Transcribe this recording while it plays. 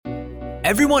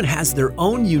Everyone has their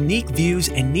own unique views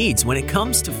and needs when it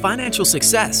comes to financial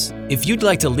success. If you'd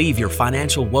like to leave your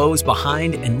financial woes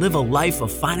behind and live a life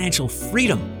of financial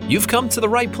freedom, you've come to the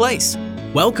right place.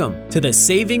 Welcome to the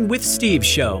Saving with Steve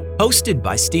show, hosted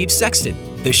by Steve Sexton.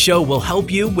 The show will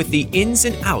help you with the ins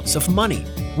and outs of money.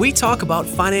 We talk about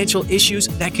financial issues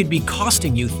that could be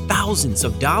costing you thousands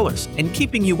of dollars and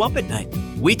keeping you up at night.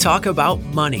 We talk about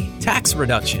money, tax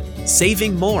reduction,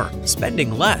 saving more,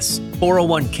 spending less,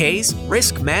 401ks,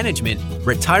 risk management,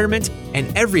 retirement,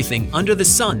 and everything under the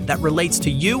sun that relates to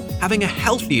you having a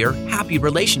healthier, happy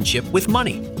relationship with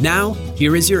money. Now,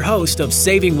 here is your host of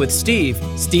Saving with Steve,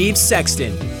 Steve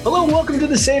Sexton. Hello, welcome to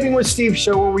the Saving with Steve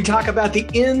show, where we talk about the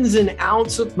ins and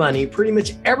outs of money, pretty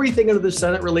much everything under the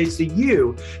sun that relates to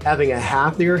you having a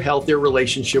happier, healthier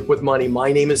relationship with money.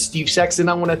 My name is Steve Sexton.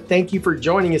 I want to thank you for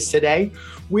joining us today.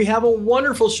 We have a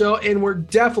wonderful show, and we're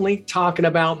definitely talking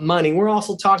about money. We're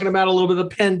also talking about a little bit of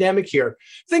the pandemic here.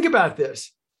 Think about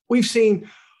this. We've seen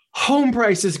home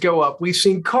prices go up. We've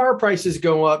seen car prices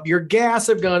go up. Your gas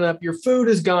have gone up. Your food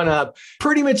has gone up.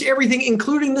 Pretty much everything,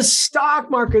 including the stock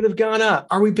market, have gone up.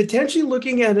 Are we potentially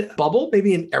looking at a bubble,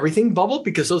 maybe an everything bubble,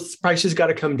 because those prices got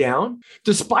to come down?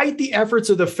 Despite the efforts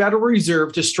of the Federal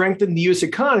Reserve to strengthen the U.S.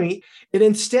 economy, it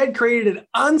instead created an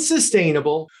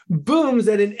unsustainable booms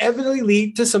that inevitably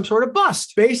lead to some sort of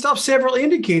bust. Based off several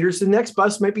indicators, the next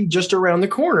bust might be just around the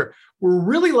corner. We're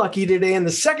really lucky today in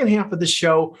the second half of the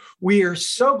show. We are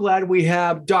so glad we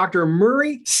have Dr.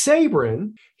 Murry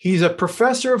Sabin. He's a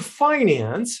professor of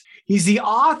finance. He's the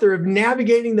author of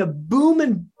Navigating the Boom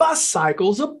and Bust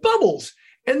Cycles of Bubbles.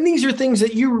 And these are things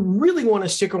that you really want to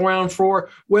stick around for,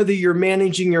 whether you're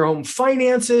managing your own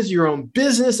finances, your own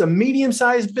business, a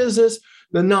medium-sized business,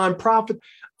 the nonprofit.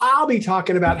 I'll be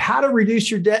talking about how to reduce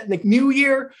your debt in the new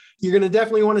year. You're going to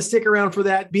definitely want to stick around for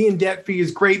that. Being debt-free is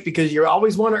great because you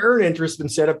always want to earn interest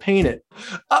instead of paying it.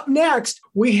 Up next,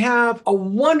 we have a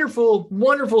wonderful,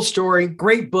 wonderful story,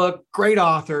 great book, great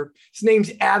author. His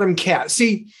name's Kaat.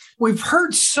 See, we've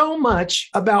heard so much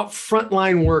about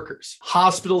frontline workers,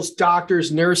 hospitals,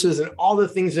 doctors, nurses, and all the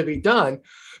things that we've done.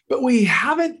 But we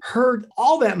haven't heard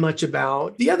all that much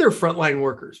about the other frontline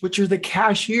workers, which are the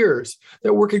cashiers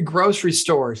that work at grocery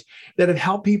stores that have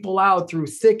helped people out through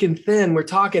thick and thin. We're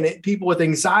talking people with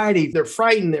anxiety. They're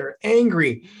frightened. They're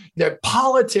angry. Their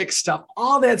politics stuff,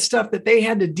 all that stuff that they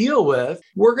had to deal with.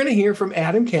 We're going to hear from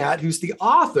Kaat, who's the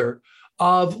author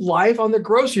of Life on the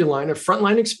Grocery Line, a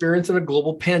frontline experience in a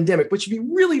global pandemic, which would be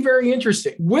really very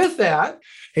interesting. With that,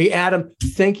 hey, Adam,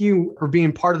 thank you for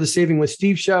being part of the Saving with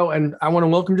Steve show. And I want to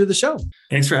welcome you to the show.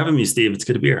 Thanks for having me, Steve. It's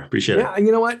good to be here. Appreciate it. Yeah, and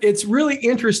you know what? It's really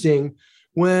interesting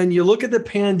when you look at the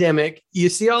pandemic, you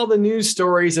see all the news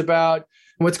stories about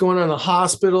what's going on in the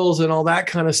hospitals and all that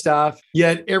kind of stuff.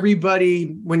 Yet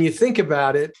everybody, when you think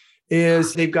about it,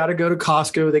 is they've got to go to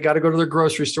Costco, they got to go to their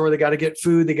grocery store, they got to get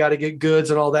food, they got to get goods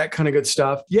and all that kind of good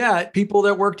stuff. Yet people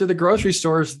that worked at the grocery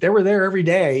stores, they were there every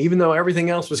day, even though everything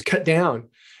else was cut down.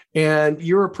 And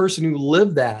you're a person who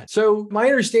lived that. So my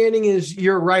understanding is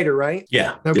you're a writer, right?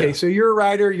 Yeah. Okay. Yeah. So you're a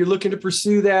writer, you're looking to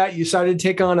pursue that. You decided to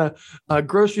take on a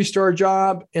grocery store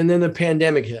job, and then the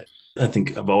pandemic hit. I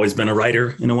think I've always been a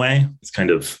writer in a way. It's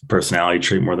kind of a personality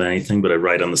trait more than anything, but I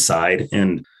write on the side.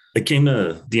 And it came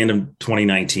to the end of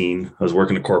 2019. I was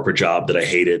working a corporate job that I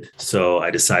hated. So I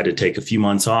decided to take a few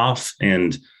months off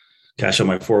and cash out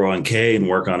my 401k and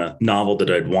work on a novel that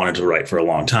I'd wanted to write for a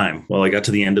long time. Well, I got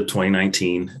to the end of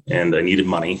 2019 and I needed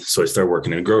money. So I started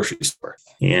working in a grocery store,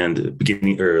 and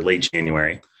beginning or late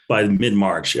January. By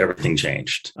mid-March, everything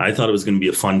changed. I thought it was going to be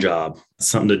a fun job,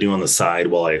 something to do on the side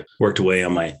while I worked away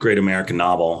on my great American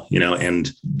novel,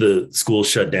 and the school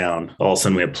shut down. All of a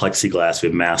sudden we have plexiglass, we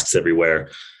have masks everywhere.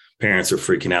 Parents are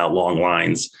freaking out, long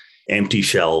lines, empty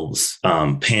shelves,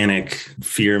 panic,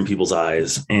 fear in people's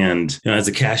eyes. And as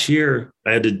a cashier,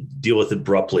 I had to deal with it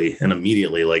abruptly and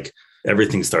immediately, like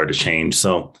everything started to change.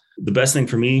 So the best thing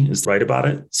for me is to write about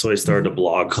it. So I started a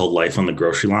blog called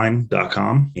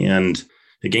lifeonthegroceryline.com, and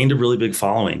it gained a really big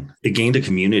following. It gained a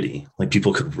community, like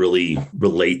people could really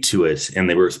relate to it. And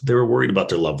they were worried about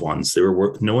their loved ones.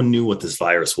 No one knew what this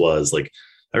virus was. Like,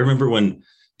 I remember when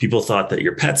people thought that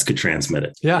your pets could transmit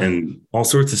it, and all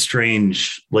sorts of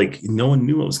strange, like no one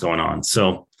knew what was going on.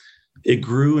 So it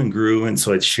grew and grew. And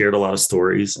so I shared a lot of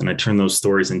stories, and I turned those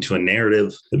stories into a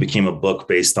narrative that became a book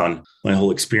based on my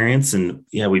whole experience. And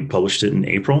we published it in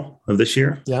April of this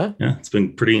year. Yeah. It's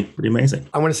been pretty amazing.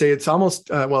 I want to say it's almost,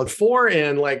 4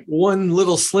 and like one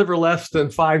little sliver less than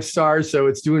 5 stars. So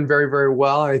it's doing very, very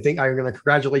well. And I think I'm going to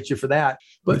congratulate you for that.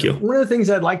 But one of the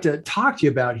things I'd like to talk to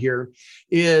you about here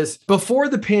is, before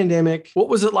the pandemic, what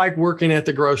was it like working at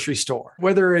the grocery store?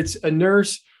 Whether it's a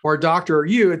nurse or a doctor or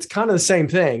you, it's kind of the same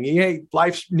thing. Hey,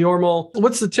 life's normal.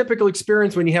 What's the typical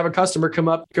experience when you have a customer come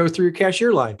up, go through your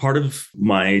cashier line? Part of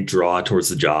my draw towards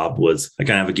the job was I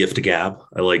kind of have a gift of gab.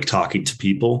 I like talking to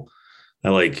people. I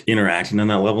like interacting on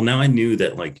that level. Now I knew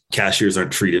that like cashiers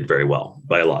aren't treated very well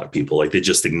by a lot of people. Like they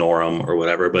just ignore them or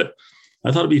whatever. But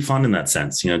I thought it'd be fun in that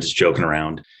sense, just joking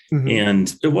around. Mm-hmm.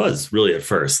 And it was really at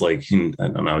first, like, I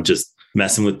don't know, just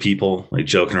messing with people, like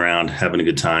joking around, having a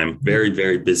good time. Very,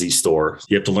 very busy store.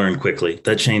 You have to learn quickly.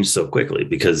 That changed so quickly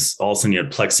because all of a sudden you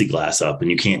had plexiglass up and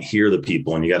you can't hear the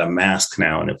people and you got a mask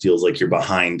now and it feels like you're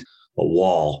behind a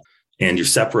wall and you're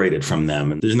separated from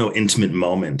them. And there's no intimate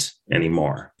moment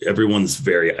anymore. Everyone's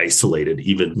very isolated,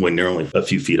 even when they're only a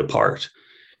few feet apart.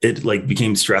 It like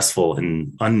became stressful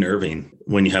and unnerving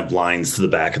when you have lines to the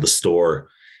back of the store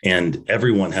and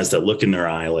everyone has that look in their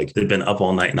eye, like they've been up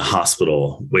all night in a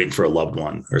hospital waiting for a loved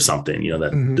one or something,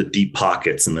 that mm-hmm. the deep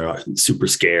pockets and they're super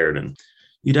scared. And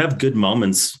you'd have good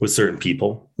moments with certain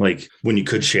people. Like when you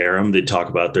could share them, they'd talk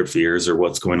about their fears or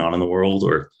what's going on in the world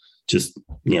or just,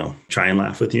 try and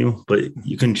laugh with you, but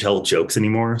you couldn't tell jokes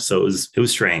anymore. So it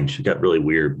was strange. It got really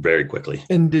weird very quickly.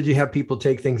 And did you have people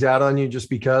take things out on you just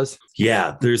because?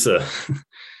 Yeah,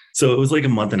 so it was like a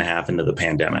month and a half into the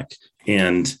pandemic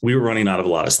and we were running out of a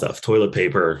lot of stuff, toilet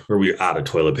paper, or we were out of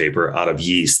toilet paper, out of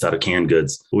yeast, out of canned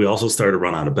goods. We also started to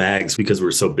run out of bags because we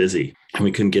were so busy and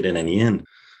we couldn't get any in.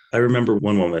 I remember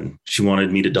one woman, she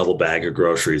wanted me to double bag her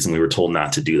groceries and we were told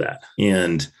not to do that.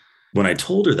 And when I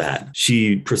told her that,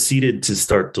 she proceeded to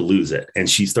start to lose it. And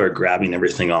she started grabbing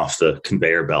everything off the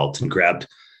conveyor belt and grabbed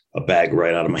a bag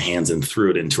right out of my hands and threw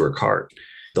it into her cart.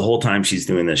 The whole time she's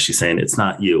doing this, she's saying, it's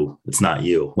not you. It's not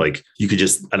you. Like you could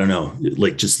just, I don't know,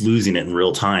 like just losing it in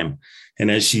real time. And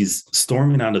as she's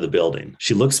storming out of the building,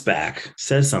 she looks back,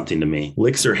 says something to me,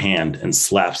 licks her hand and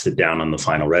slaps it down on the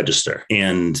final register.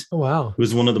 And wow, it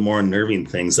was one of the more unnerving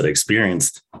things that I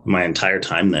experienced my entire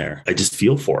time there. I just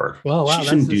feel for her. Well, wow, she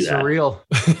shouldn't that's do that. Surreal.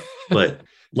 But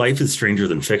life is stranger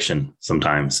than fiction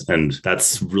sometimes. And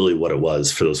that's really what it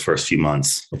was for those first few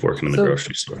months of working in the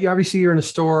grocery store. Obviously, you're in a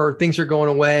store, things are going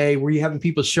away. Were you having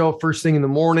people show up first thing in the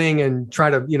morning and try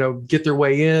to, get their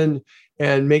way in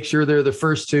and make sure they're the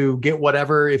first to get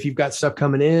whatever if you've got stuff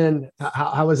coming in?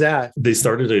 How was that? They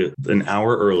started an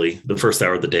hour early. The first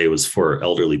hour of the day was for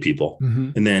elderly people.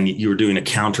 Mm-hmm. And then you were doing a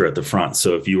counter at the front.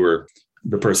 So if you were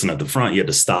the person at the front, you had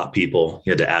to stop people.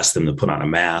 You had to ask them to put on a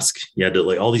mask. You had to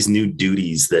like all these new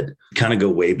duties that kind of go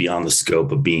way beyond the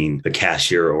scope of being a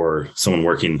cashier or someone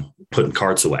putting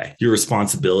carts away. Your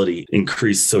responsibility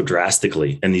increased so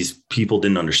drastically and these people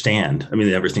didn't understand. I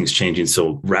mean, everything's changing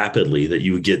so rapidly that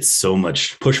you would get so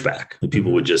much pushback. Like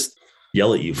people would just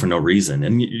yell at you for no reason.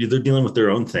 And they're dealing with their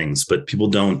own things, but people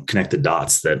don't connect the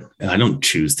dots that I don't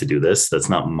choose to do this. That's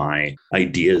not my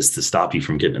ideas to stop you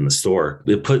from getting in the store.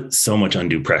 It put so much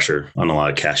undue pressure on a lot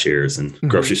of cashiers and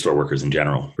grocery store workers in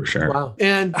general, for sure. Wow.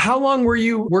 And how long were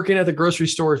you working at the grocery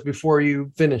stores before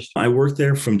you finished? I worked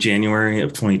there from January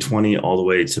of 2020 all the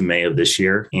way to May of this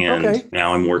year. And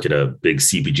now I'm working at a big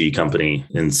CPG company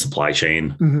in supply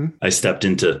chain. Mm-hmm. I stepped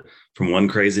from one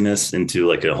craziness into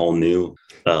like a whole new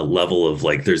level of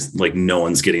like, there's like no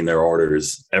one's getting their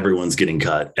orders. Everyone's getting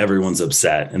cut. Everyone's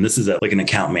upset. And this is at like an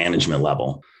account management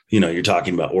level. You're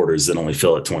talking about orders that only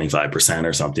fill at 25%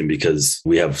 or something because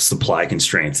we have supply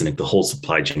constraints and the whole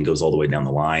supply chain goes all the way down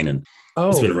the line. And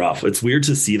it's been rough. It's weird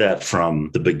to see that from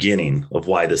the beginning of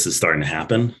why this is starting to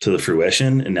happen to the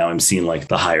fruition. And now I'm seeing like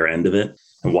the higher end of it.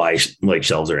 And why like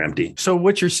shelves are empty. So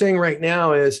what you're saying right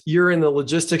now is you're in the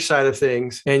logistics side of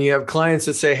things and you have clients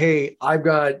that say, hey, I've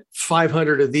got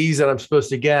 500 of these that I'm supposed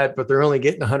to get, but they're only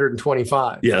getting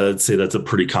 125. Yeah, I'd say that's a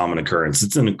pretty common occurrence.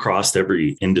 It's across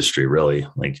every industry, really.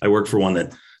 Like I work for one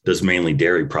that does mainly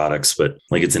dairy products, but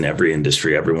like it's in every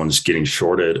industry. Everyone's getting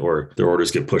shorted or their orders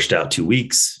get pushed out 2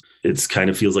 weeks. It's kind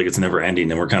of feels like it's never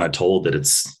ending. And we're kind of told that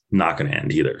it's not going to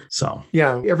end either. So,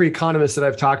 yeah, every economist that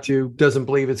I've talked to doesn't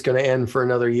believe it's going to end for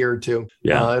another year or two.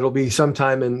 Yeah, it'll be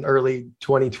sometime in early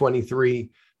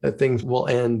 2023 that things will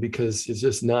end because it's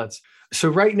just nuts. So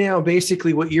right now,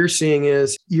 basically what you're seeing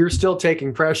is you're still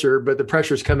taking pressure, but the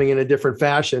pressure is coming in a different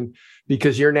fashion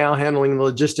because you're now handling the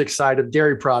logistics side of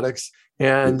dairy products.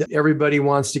 And everybody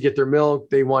wants to get their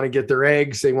milk. They want to get their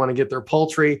eggs. They want to get their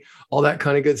poultry, all that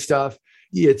kind of good stuff.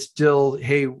 It's still,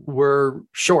 hey, we're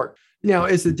short. Now,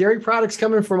 is the dairy products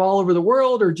coming from all over the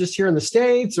world or just here in the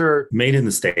States or? Made in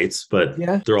the States, but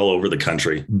they're all over the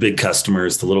country. Big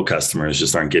customers, the little customers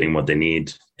just aren't getting what they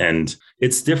need. And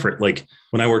it's different. Like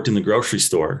when I worked in the grocery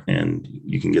store, and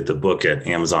you can get the book at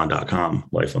Amazon.com,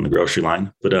 Life on the Grocery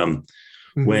Line. But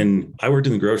When I worked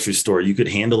in the grocery store, you could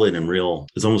handle it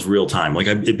it's almost real time. Like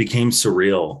it became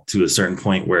surreal to a certain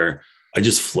point where I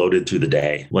just floated through the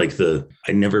day.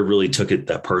 I never really took it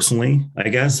that personally, I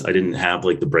guess. I didn't have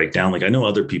like the breakdown. Like I know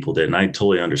other people did, and I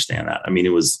totally understand that. I mean,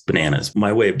 it was bananas.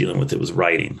 My way of dealing with it was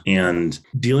writing and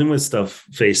dealing with stuff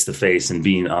face to face and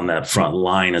being on that front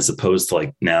line, as opposed to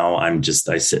like now I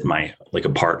sit in my like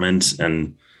apartment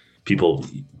and people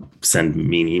send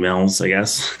mean emails, I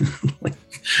guess. Like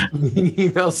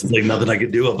emails. Like nothing I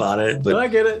could do about it. But I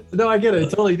get it. No, I get it. I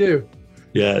totally do.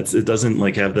 Yeah, it doesn't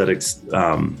like have that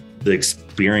the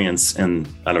experience, and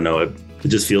I don't know, it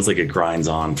just feels like it grinds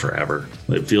on forever.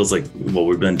 It feels like, well,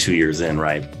 we've been 2 years in,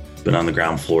 right? Been on the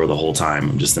ground floor the whole time.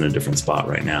 I'm just in a different spot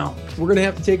right now. We're going to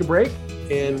have to take a break,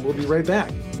 and we'll be right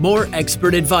back. More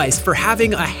expert advice for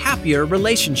having a happier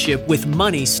relationship with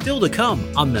money still to come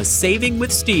on the Saving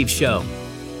with Steve show.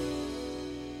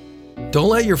 Don't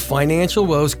let your financial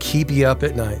woes keep you up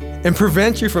at night and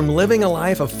prevent you from living a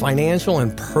life of financial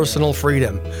and personal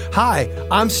freedom. Hi,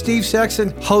 I'm Steve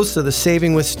Sexton, host of the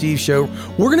Saving with Steve show.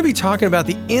 We're going to be talking about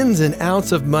the ins and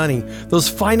outs of money, those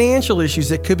financial issues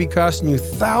that could be costing you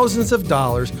thousands of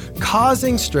dollars,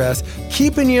 causing stress,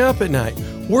 keeping you up at night.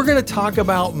 We're going to talk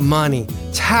about money,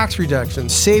 tax reduction,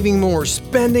 saving more,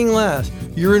 spending less,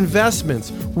 your investments,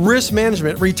 risk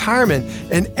management, retirement,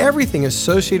 and everything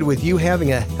associated with you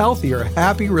having a healthier,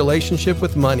 happy relationship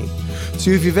with money.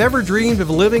 So if you've ever dreamed of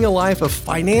living a life of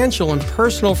financial and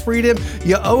personal freedom,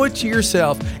 you owe it to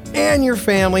yourself and your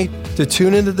family to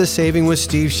tune into the Saving with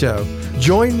Steve show.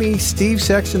 Join me, Steve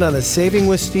Sexton, on the Saving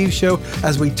with Steve show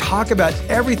as we talk about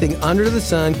everything under the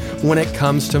sun when it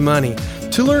comes to money.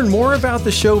 To learn more about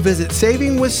the show, visit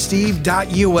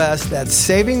savingwithsteve.us. That's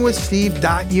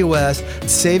savingwithsteve.us,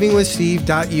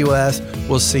 savingwithsteve.us.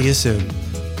 We'll see you soon.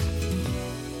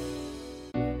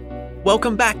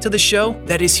 Welcome back to the show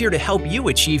that is here to help you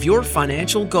achieve your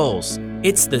financial goals.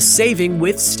 It's the Saving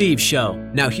with Steve show.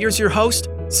 Now here's your host,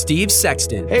 Steve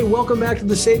Sexton. Hey, welcome back to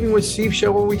the Saving with Steve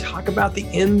show, where we talk about the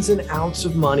ins and outs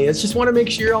of money. I just want to make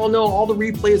sure you all know all the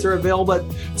replays are available at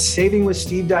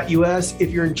savingwithsteve.us.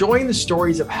 If you're enjoying the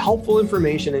stories of helpful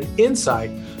information and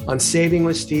insight on Saving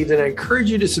with Steve, then I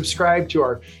encourage you to subscribe to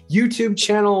our YouTube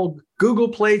channel, Google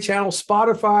Play channel,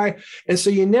 Spotify. And so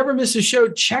you never miss a show,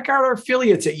 check out our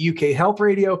affiliates at UK Health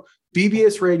Radio,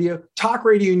 BBS Radio, Talk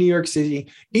Radio New York City,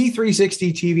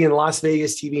 E360 TV, and Las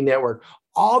Vegas TV Network.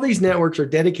 All these networks are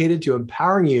dedicated to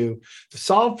empowering you to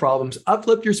solve problems,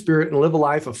 uplift your spirit, and live a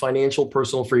life of financial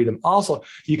personal freedom. Also,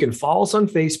 you can follow us on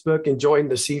Facebook and join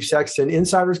the Steve Sexton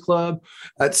Insiders Club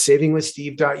at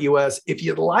savingwithsteve.us. If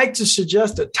you'd like to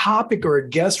suggest a topic or a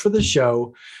guest for the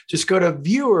show, just go to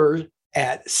viewers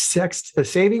at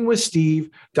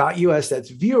savingwithsteve.us. That's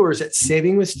viewers at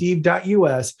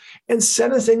savingwithsteve.us, and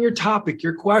send us in your topic,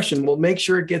 your question. We'll make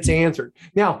sure it gets answered.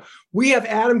 Now, we have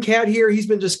Adam Kaat here. He's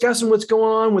been discussing what's going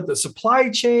on with the supply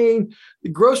chain, the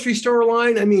grocery store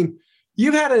line. I mean,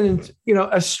 you've had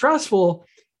a stressful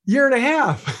year and a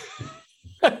half.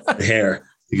 The hair,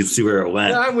 you can see where it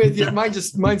went. I'm with you.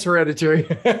 Mine's hereditary.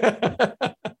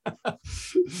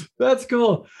 That's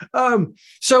cool.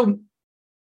 So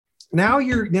now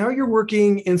you're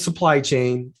working in supply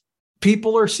chain.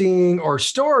 People are seeing, or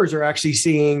stores are actually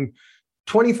seeing,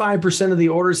 25% of the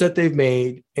orders that they've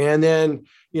made. And then,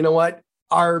 you're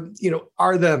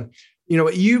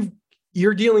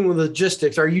dealing with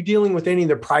logistics. Are you dealing with any of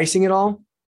the pricing at all?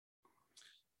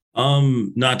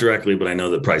 Not directly, but I know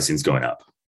that pricing's going up.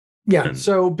 Yeah.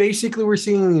 So basically we're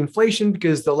seeing inflation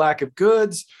because the lack of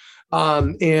goods.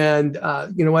 Part of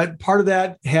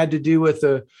that had to do with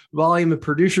the volume of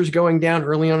producers going down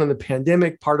early on in the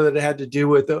pandemic. Part of it had to do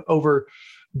with the over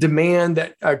demand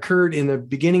that occurred in the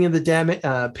beginning of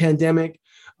the pandemic.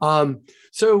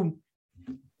 So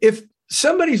if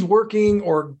somebody's working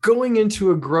or going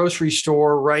into a grocery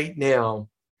store right now,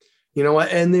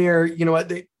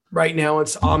 right now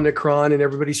it's Omicron and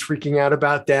everybody's freaking out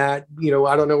about that.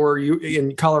 I don't know where you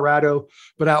in Colorado,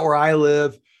 but out where I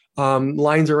live,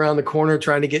 lines around the corner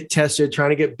trying to get tested,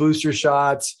 trying to get booster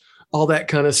shots, all that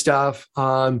kind of stuff.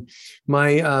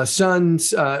 My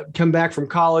son's come back from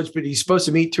college, but he's supposed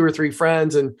to meet 2 or 3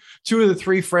 friends, and 2 of the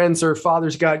 3 friends, their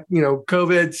fathers got,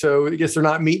 COVID. So I guess they're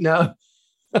not meeting up.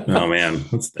 Oh man.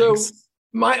 So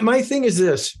my thing is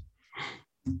this,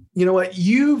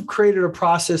 you've created a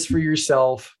process for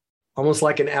yourself, almost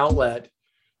like an outlet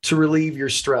to relieve your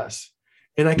stress.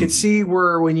 And I could see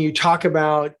where when you talk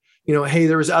about, hey,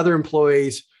 there was other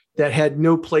employees that had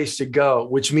no place to go,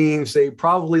 which means they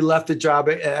probably left the job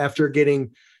after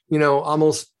getting,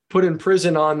 almost put in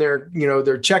prison on their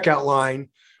checkout line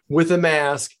with a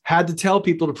mask, had to tell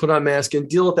people to put on masks and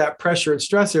deal with that pressure and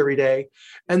stress every day,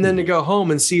 and then to go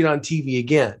home and see it on TV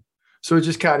again. So it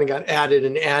just kind of got added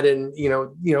and added. And,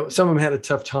 some of them had a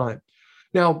tough time.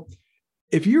 Now,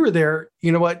 if you were there,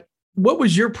 what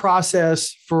was your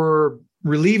process for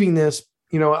relieving this?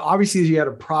 Obviously you had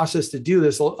a process to do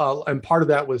this, and part of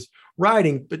that was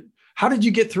writing, but how did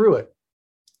you get through it?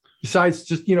 Besides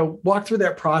just, walk through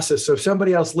that process. So if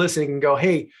somebody else listening can go,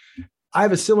 hey, I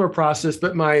have a similar process,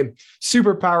 but my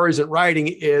superpower isn't writing.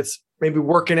 It's maybe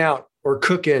working out or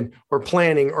cooking or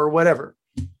planning or whatever.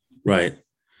 Right.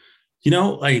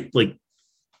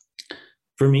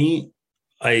 For me,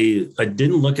 I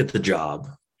didn't look at the job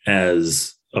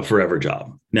as a forever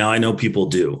job. Now I know people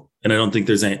do, and I don't think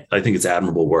I think it's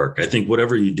admirable work. I think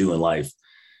whatever you do in life,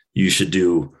 you should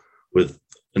do with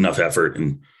enough effort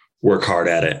and work hard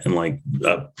at it, and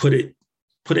put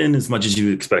in as much as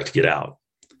you expect to get out.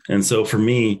 And so for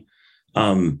me,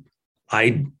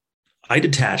 I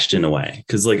detached in a way,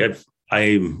 because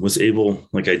I was able,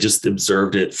 I just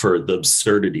observed it for the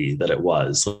absurdity that it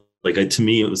was. To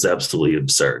me, it was absolutely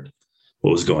absurd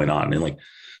what was going on. And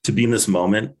to be in this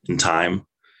moment in time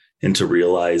and to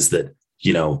realize that,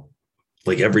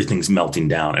 everything's melting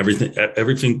down,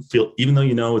 everything even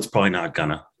though, it's probably not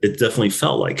gonna, it definitely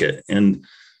felt like it. And,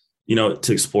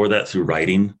 to explore that through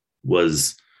writing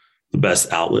was the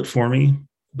best outlet for me.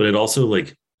 But it also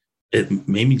it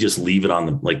made me just leave it on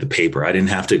the paper. I didn't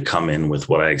have to come in with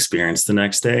what I experienced the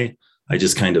next day. I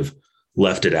just kind of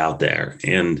left it out there.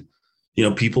 And,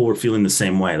 people were feeling the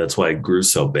same way. That's why it grew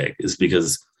so big, is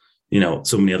because,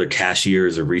 so many other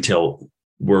cashiers or retail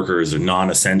workers or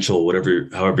non-essential,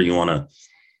 however you want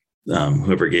to,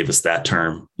 whoever gave us that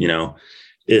term,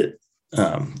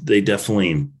 they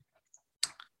definitely,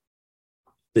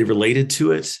 they related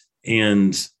to it.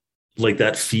 And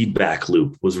that feedback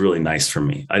loop was really nice for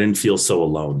me. I didn't feel so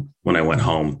alone when I went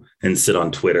home and sit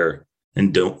on Twitter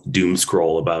and don't doom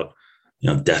scroll about,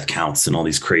 death counts and all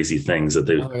these crazy things that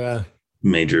the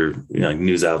major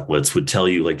news outlets would tell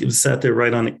you. It was sat there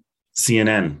right on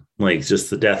CNN, just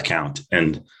the death count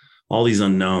and all these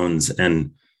unknowns.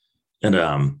 And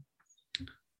that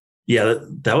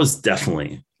was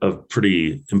definitely a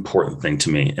pretty important thing to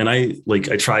me. And I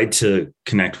tried to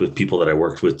connect with people that I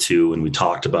worked with too. And we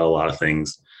talked about a lot of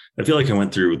things. I feel like I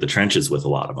went through the trenches with a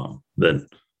lot of them, that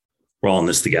we're all in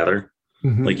this together.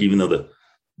 Mm-hmm. Even though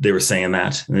they were saying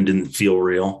that and it didn't feel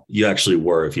real, you actually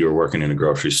were, if you were working in a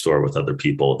grocery store with other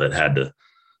people that had to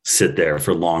sit there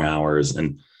for long hours,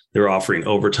 and they were offering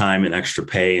overtime and extra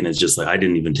pay. And it's just I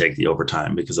didn't even take the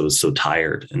overtime because I was so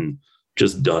tired and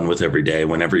just done with every day,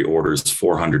 when every order is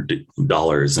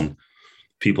 $400 and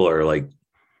people are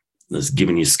just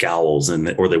giving you scowls,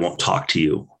 or they won't talk to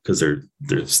you because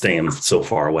they're staying so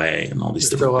far away and all these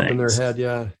different things. Up in their head.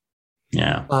 Yeah.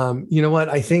 Yeah. You know what?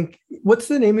 I think, what's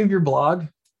the name of your blog?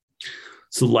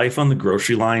 So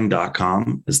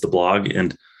lifeonthegroceryline.com is the blog.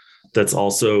 And that's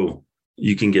also,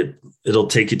 it'll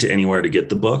take you to anywhere to get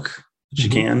the book that you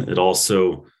can. It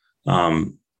also,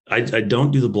 I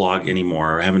don't do the blog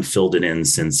anymore. I haven't filled it in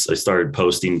since I started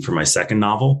posting for my second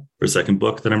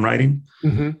book that I'm writing.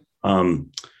 Mm-hmm.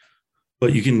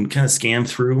 But you can kind of scan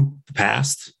through the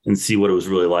past and see what it was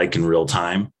really like in real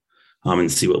time,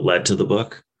 and see what led to the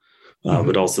book.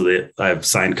 But also I have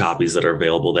signed copies that are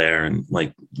available there, and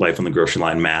Life on the Grocery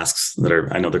Line masks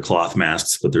I know they're cloth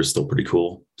masks, but they're still pretty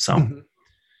cool. So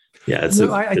yeah,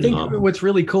 I think what's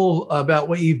really cool about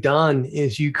what you've done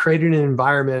is you created an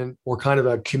environment or kind of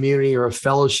a community or a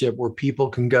fellowship where people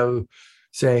can go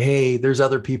say, hey, there's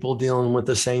other people dealing with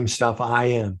the same stuff I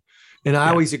am. And I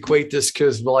always equate this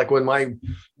because when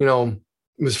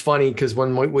it was funny because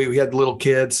when we had little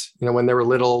kids, when they were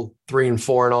little, 3 and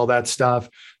 4 and all that stuff,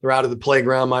 they're out of the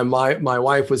playground. My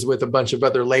wife was with a bunch of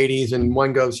other ladies, and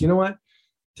one goes, you know what?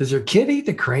 Does your kid eat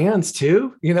the crayons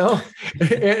too?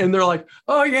 And they're like,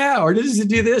 oh yeah. Or does he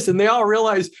do this? And they all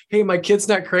realize, hey, my kid's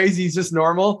not crazy. He's just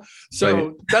normal.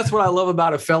 So That's what I love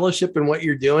about a fellowship and what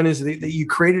you're doing is that you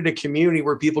created a community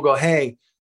where people go, hey,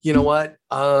 you know what?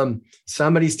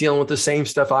 Somebody's dealing with the same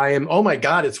stuff I am. Oh my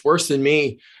God, it's worse than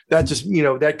me. That just,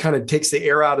 that kind of takes the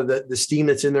air out of the steam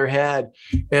that's in their head.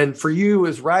 And for you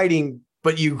is writing,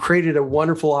 but you created a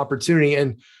wonderful opportunity.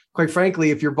 And quite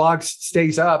frankly, if your blog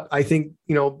stays up, I think,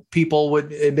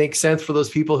 it makes sense for those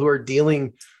people who are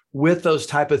dealing with those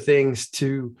type of things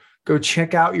to go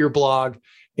check out your blog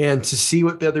and to see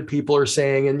what the other people are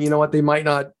saying. And you know what, they might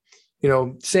not,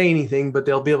 say anything, but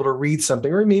they'll be able to read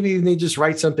something, or maybe they just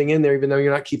write something in there, even though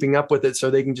you're not keeping up with it, so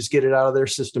they can just get it out of their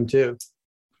system too.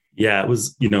 Yeah, it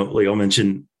was, I'll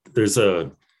mention, there's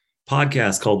a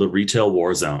podcast called The Retail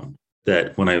War Zone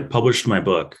that when I published my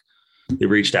book, they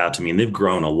reached out to me, and they've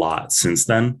grown a lot since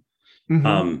then.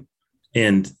 Mm-hmm.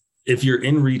 And if you're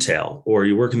in retail or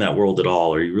you work in that world at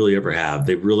all, or you really ever have,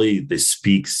 they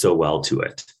speak so well to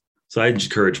it. So I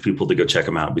encourage people to go check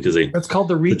them out because That's called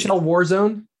the Retail War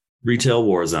Zone. Retail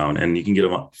War Zone, and you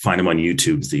can find them on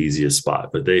YouTube. Is the easiest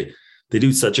spot, but they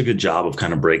do such a good job of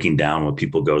kind of breaking down what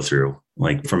people go through,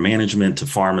 like from management to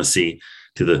pharmacy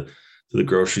to the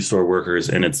grocery store workers,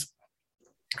 and it's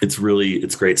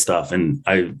great stuff. And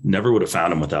I never would have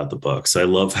found them without the book. So I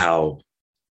love how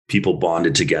people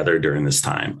bonded together during this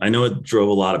time. I know it drove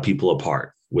a lot of people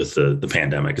apart with the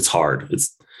pandemic. It's hard.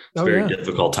 It's a very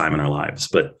difficult time in our lives,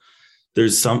 but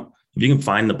if you can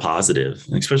find the positive,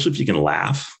 and especially if you can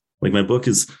laugh, like my book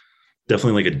is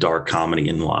definitely like a dark comedy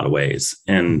in a lot of ways.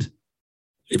 And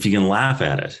if you can laugh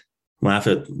at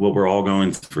what we're all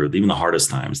going through, even the hardest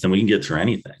times, then we can get through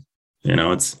anything.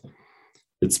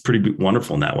 It's pretty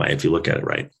wonderful in that way if you look at it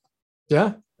right.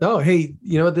 Yeah. No, hey,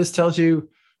 you know what this tells you?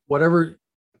 Whatever.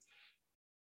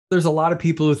 There's a lot of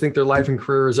people who think their life and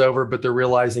career is over, but they're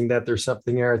realizing that there's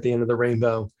something there at the end of the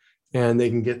rainbow and they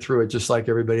can get through it just like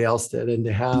everybody else did. And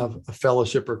to have a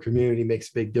fellowship or community makes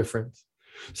a big difference.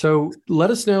 So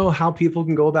let us know how people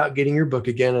can go about getting your book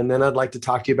again. And then I'd like to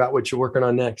talk to you about what you're working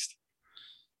on next.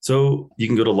 So you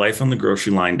can go to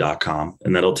lifeonthegroceryline.com,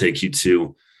 and that'll take you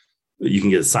can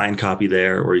get a signed copy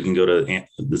there, or you can go to,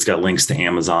 it's got links to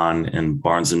Amazon and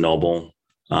Barnes and Noble.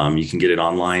 You can get it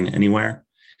online anywhere.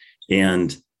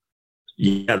 And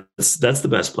yeah, that's the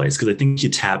best place, because I think you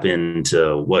tap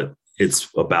into what it's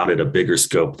about at a bigger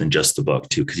scope than just the book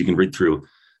too, because you can read through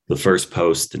the first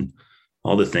post and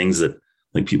all the things that,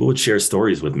 like, people would share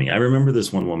stories with me. I remember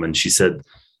this one woman, she said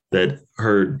that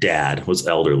her dad was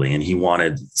elderly and he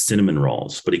wanted cinnamon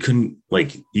rolls, but he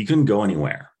couldn't go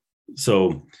anywhere.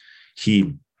 So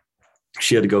she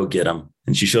had to go get them,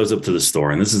 and she shows up to the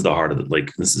store, and this is the heart of it.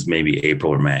 Like, this is maybe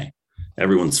April or May.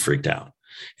 Everyone's freaked out.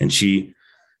 And she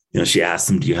asked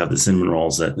him, do you have the cinnamon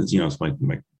rolls that, it's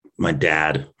my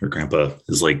dad, her grandpa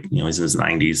is like, he's in his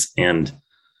 90s. And,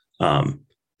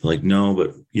 like, no,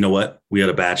 but you know what? We had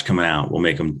a batch coming out. We'll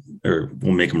make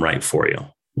them right for you.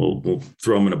 We'll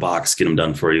throw them in a box, get them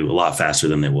done for you a lot faster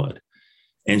than they would.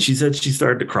 And she said she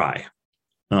started to cry.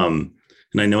 And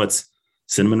I know it's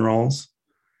cinnamon rolls,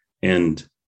 and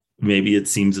maybe it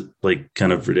seems like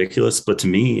kind of ridiculous, but to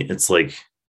me, it's like,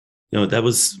 that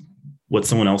was what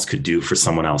someone else could do for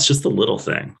someone else. Just a little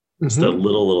thing, just a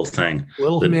little thing.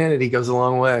 Humanity goes a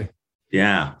long way.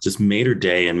 Yeah. Just made her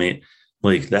day, and made,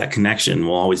 like, that connection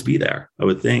will always be there. I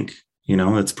would think,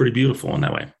 it's pretty beautiful in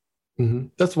that way. Mm-hmm.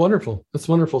 That's wonderful. That's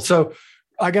wonderful. So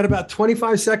I got about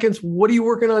 25 seconds. What are you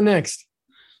working on next?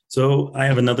 So I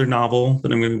have another novel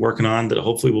that I'm going to be working on that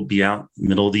hopefully will be out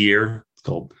middle of the year. It's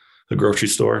called A Grocery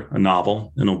Store, a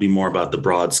novel, and it'll be more about the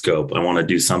broad scope. I want to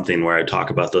do something where I talk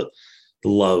about the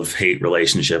love-hate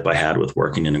relationship I had with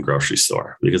working in a grocery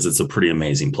store, because it's a pretty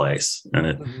amazing place. And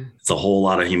it's a whole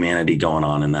lot of humanity going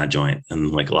on in that joint,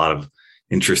 and like a lot of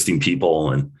interesting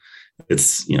people. And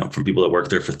it's, from people that work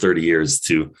there for 30 years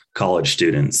to college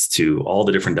students to all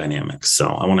the different dynamics. So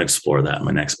I want to explore that in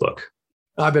my next book.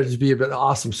 I bet it'd be an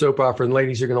awesome soap opera, and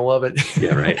ladies, you're going to love it.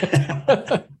 Yeah,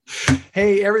 right.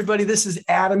 Hey, everybody, this is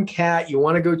Adam Kaat. You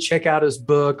want to go check out his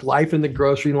book, Life in the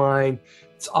Grocery Line.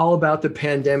 It's all about the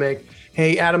pandemic.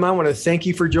 Hey, Adam, I want to thank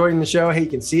you for joining the show. Hey, you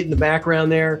can see it in the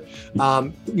background there.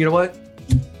 You know what?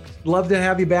 Love to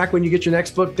have you back when you get your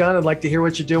next book done. I'd like to hear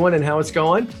what you're doing and how it's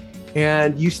going.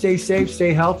 And you stay safe,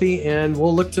 stay healthy, and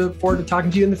we'll look forward to talking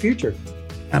to you in the future.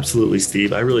 Absolutely,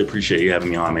 Steve. I really appreciate you having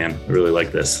me on, man. I really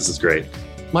like this. This is great.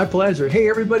 My pleasure. Hey,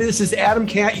 everybody, this is Adam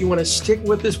Kaat. You want to stick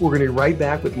with us? We're going to be right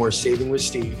back with more Saving with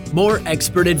Steve. More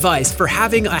expert advice for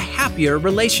having a happier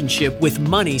relationship with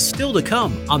money still to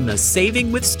come on the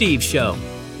Saving with Steve show.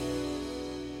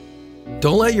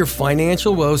 Don't let your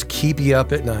financial woes keep you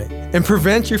up at night and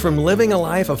prevent you from living a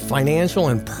life of financial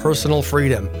and personal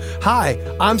freedom. Hi,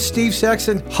 I'm Steve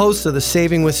Sexton, host of the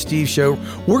Saving with Steve show.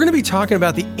 We're going to be talking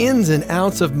about the ins and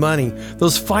outs of money,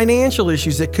 those financial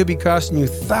issues that could be costing you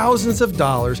thousands of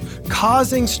dollars,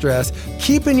 causing stress,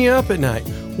 keeping you up at night.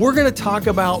 We're going to talk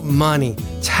about money,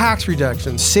 tax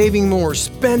reduction, saving more,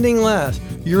 spending less,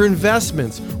 your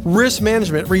investments, risk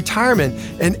management, retirement,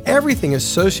 and everything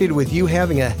associated with you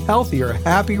having a healthier,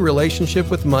 happy relationship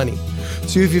with money.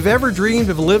 So if you've ever dreamed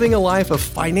of living a life of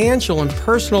financial and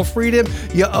personal freedom,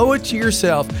 you owe it to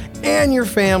yourself and your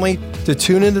family to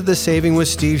tune into the Saving with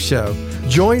Steve show.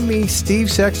 Join me,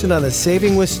 Steve Sexton, on the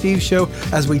Saving with Steve show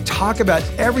as we talk about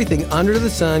everything under the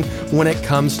sun when it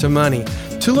comes to money.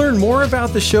 To learn more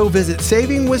about the show, visit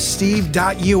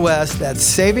savingwithsteve.us.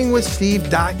 That's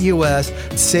savingwithsteve.us.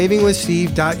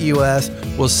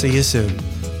 Savingwithsteve.us. We'll see you soon.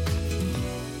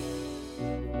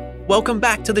 Welcome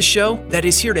back to the show that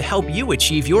is here to help you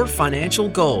achieve your financial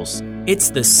goals.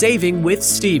 It's the Saving with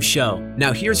Steve Show.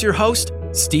 Now here's your host,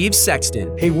 Steve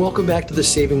Sexton. Hey, welcome back to the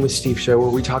Saving with Steve Show, where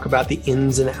we talk about the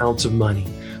ins and outs of money.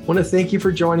 I want to thank you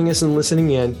for joining us and listening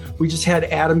in. We just had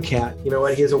Adam Kaat. You know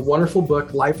what? He has a wonderful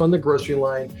book, Life on the Grocery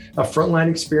Line, a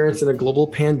frontline experience in a global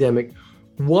pandemic.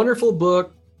 Wonderful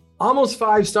book, almost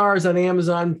 5 stars on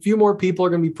Amazon. A few more people are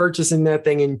going to be purchasing that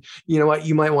thing. And you know what?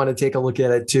 You might want to take a look at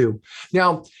it too.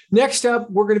 Now, next up,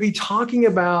 we're going to be talking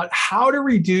about how to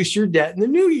reduce your debt in the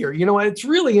new year. You know what? It's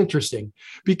really interesting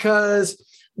because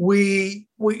we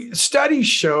studies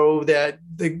show that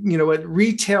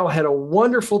retail had a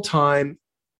wonderful time,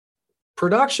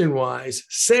 production-wise,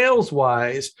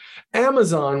 sales-wise,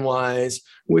 Amazon-wise,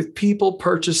 with people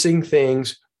purchasing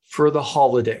things for the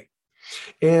holiday.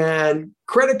 And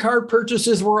credit card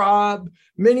purchases were up.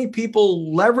 Many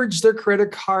people leverage their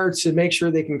credit cards to make sure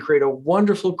they can create a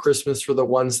wonderful Christmas for the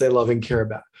ones they love and care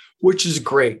about, which is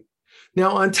great.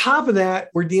 Now, on top of that,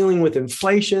 we're dealing with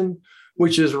inflation,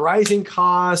 which is rising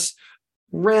costs,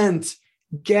 rent,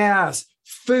 gas,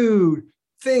 food,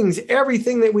 things,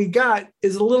 everything that we got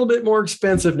is a little bit more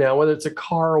expensive now, whether it's a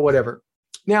car or whatever.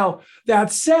 Now,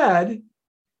 that said,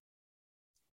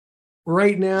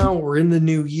 right now we're in the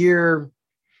new year,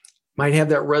 might have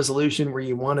that resolution where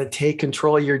you want to take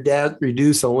control of your debt,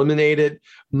 reduce, eliminate it,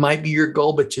 might be your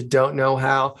goal, but you don't know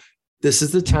how. This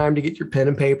is the time to get your pen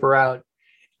and paper out.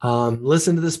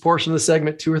 Listen to this portion of the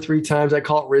segment 2 or 3 times. I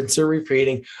call it rinse and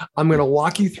repeating. I'm going to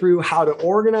walk you through how to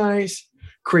organize,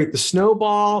 create the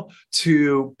snowball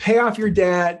to pay off your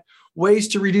debt, ways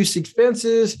to reduce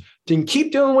expenses, then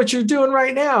keep doing what you're doing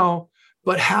right now,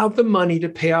 but have the money to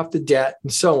pay off the debt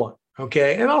and so on.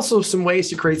 Okay. And also some ways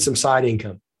to create some side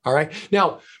income. All right.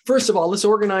 Now, first of all, let's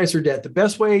organize your debt. The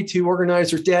best way to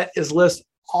organize your debt is list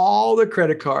all the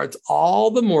credit cards,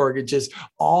 all the mortgages,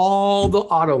 all the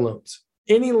auto loans,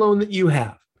 any loan that you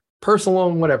have, personal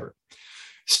loan, whatever.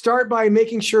 Start by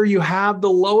making sure you have the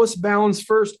lowest balance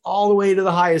first, all the way to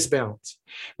the highest balance.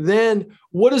 Then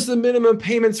what is the minimum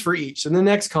payments for each in the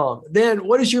next column? Then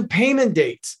what is your payment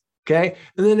dates? Okay.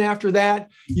 And then after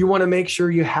that, you want to make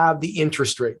sure you have the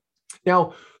interest rate.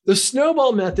 Now, the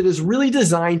snowball method is really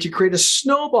designed to create a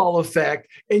snowball effect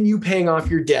and you paying off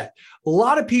your debt. A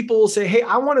lot of people will say, hey,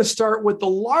 I want to start with the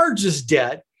largest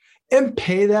debt and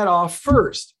pay that off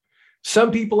first.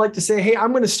 Some people like to say, hey, I'm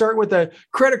going to start with a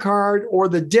credit card or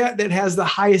the debt that has the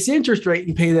highest interest rate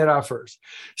and pay that off first.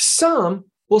 Some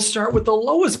will start with the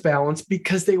lowest balance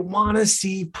because they want to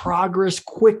see progress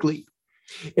quickly.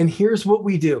 And here's what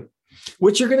we do.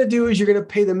 What you're going to do is you're going to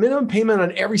pay the minimum payment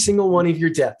on every single one of your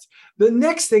debts. The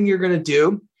next thing you're going to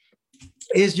do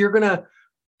is you're going to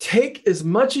take as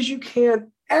much as you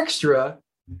can extra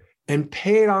and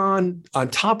pay it on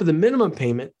top of the minimum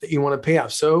payment that you want to pay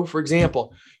off. So, for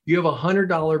example, you have a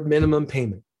 $100 minimum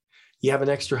payment. You have an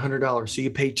extra $100. So you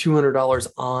pay $200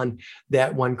 on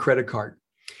that one credit card.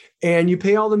 And you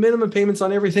pay all the minimum payments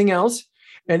on everything else.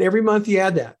 And every month you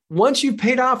add that. Once you've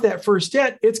paid off that first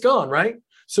debt, it's gone, right?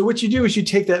 So what you do is you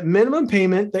take that minimum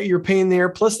payment that you're paying there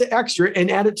plus the extra and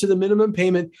add it to the minimum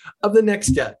payment of the next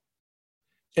debt.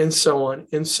 And so on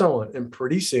and so on. And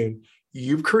pretty soon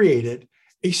you've created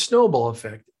a snowball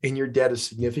effect and your debt is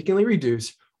significantly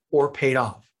reduced or paid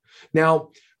off. Now,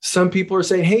 some people are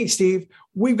saying, hey, Steve,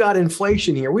 we've got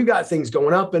inflation here. We've got things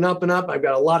going up and up and up. I've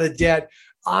got a lot of debt.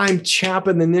 I'm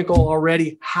chapping the nickel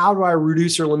already. How do I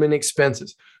reduce or eliminate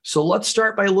expenses? So let's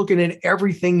start by looking at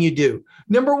everything you do.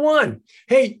 Number one,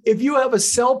 hey, if you have a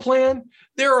cell plan,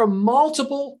 there are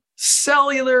multiple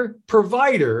cellular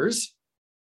providers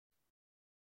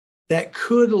that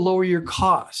could lower your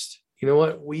cost. You know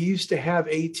what? We used to have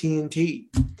AT&T.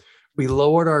 We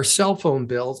lowered our cell phone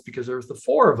bills because there was the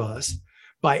 4 of us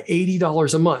by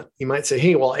 $80 a month. You might say,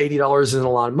 hey, well, $80 isn't a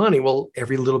lot of money. Well,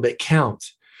 every little bit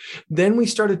counts. Then we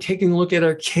started taking a look at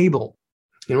our cable.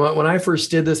 You know what? When I first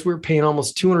did this, we were paying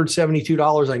almost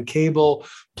 $272 on cable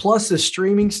plus the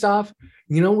streaming stuff.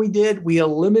 You know what we did? We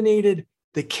eliminated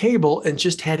the cable and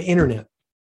just had internet.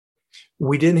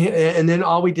 We didn't, and then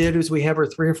all we did is we have our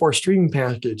 3 or 4 streaming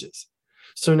packages.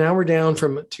 So now we're down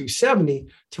from $270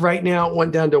 to right now it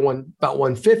went down to about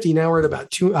 $150. Now we're at about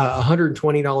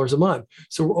 $120 a month.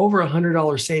 So we're over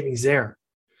 $100 savings there.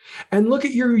 And look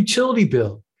at your utility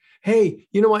bill. Hey,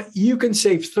 you know what? You can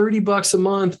save $30 a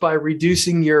month by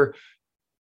reducing your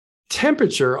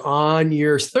temperature on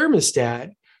your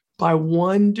thermostat by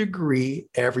 1 degree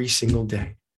every single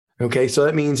day. Okay, so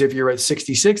that means if you're at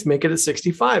 66, make it at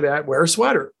 65. Wear a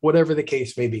sweater, whatever the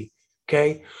case may be.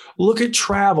 Okay, look at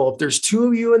travel. If there's two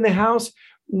of you in the house,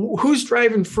 who's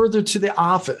driving further to the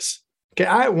office? Okay,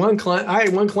 I had one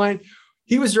client.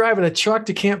 He was driving a truck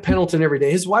to Camp Pendleton every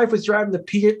day. His wife was driving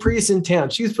the Prius in town.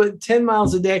 She was putting 10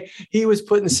 miles a day. He was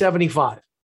putting 75.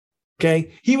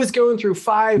 Okay, he was going through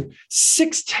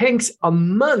 5-6 tanks a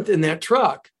month in that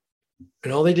truck,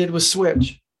 and all they did was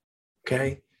switch.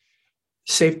 Okay,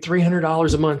 saved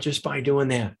 $300 a month just by doing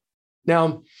that.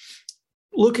 Now,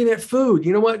 looking at food,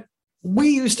 you know what? We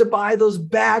used to buy those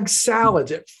bag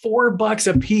salads at $4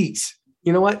 a piece.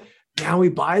 You know what? Now we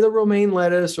buy the romaine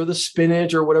lettuce or the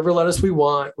spinach or whatever lettuce we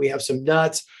want. We have some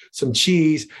nuts, some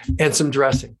cheese, and some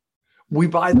dressing. We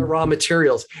buy the raw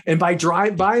materials. And by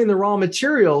buying the raw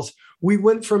materials, we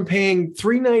went from paying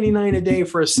 $3.99 a day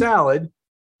for a salad,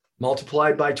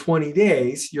 multiplied by 20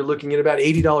 days, you're looking at about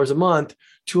 $80 a month,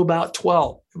 to about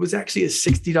 $12. It was actually a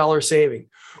 $60 saving.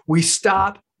 We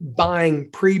stopped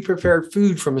buying pre-prepared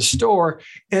food from a store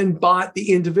and bought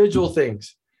the individual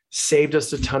things. Saved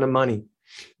us a ton of money.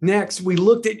 Next, we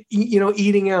looked at,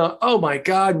 eating out. Oh my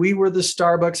God, we were the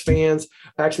Starbucks fans.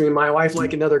 Actually, my wife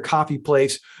liked another coffee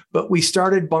place, but we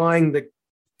started buying the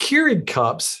Keurig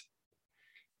cups,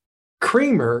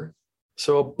 creamer.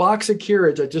 So a box of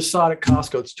Keurigs, I just saw it at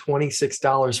Costco. It's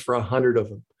 $26 for 100 of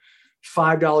them.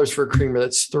 $5 for a creamer.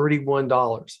 That's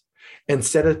 $31.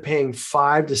 Instead of paying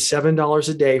 $5 to $7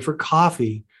 a day for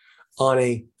coffee on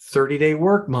a 30-day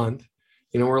work month,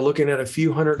 we're looking at a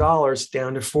few $100s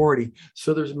down to 40.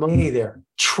 So there's money there.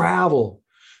 Travel.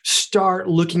 Start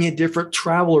looking at different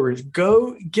travel routes.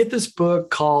 Go get this book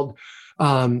called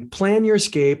Plan Your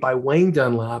Escape by Wayne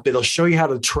Dunlap. It'll show you how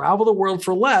to travel the world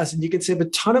for less, and you can save a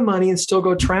ton of money and still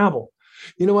go travel.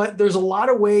 You know what? There's a lot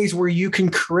of ways where you can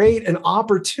create an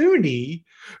opportunity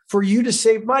for you to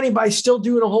save money by still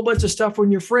doing a whole bunch of stuff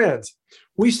with your friends.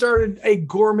 We started a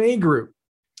gourmet group.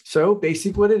 So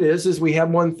basically what it is we have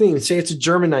one theme. Say it's a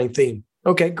German night theme.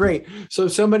 Okay, great. So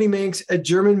somebody makes a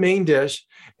German main dish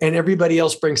and everybody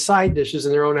else brings side dishes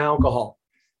and their own alcohol.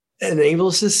 It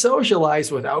enables us to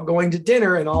socialize without going to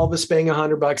dinner and all of us paying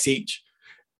 $100 each.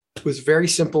 It was very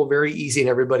simple, very easy, and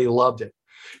everybody loved it.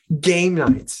 Game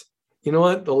nights. You know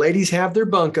what? The ladies have their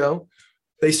bunco.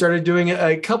 They started doing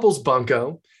a couples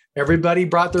bunco. Everybody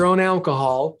brought their own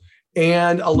alcohol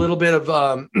and a little bit of,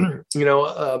 the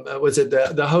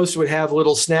host would have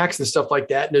little snacks and stuff like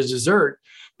that and a dessert,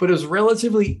 but it was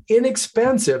relatively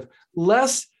inexpensive,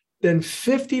 less than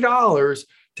 $50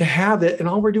 to have it. And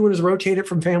all we're doing is rotate it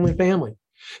from family to family.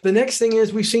 The next thing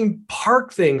is we've seen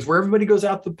park things where everybody goes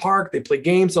out to the park, they play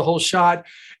games, the whole shot.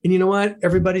 And you know what?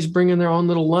 Everybody's bringing their own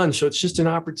little lunch. So it's just an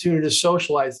opportunity to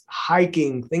socialize,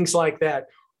 hiking, things like that.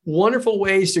 Wonderful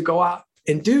ways to go out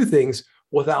and do things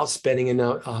without spending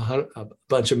a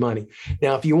bunch of money.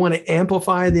 Now, if you want to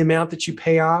amplify the amount that you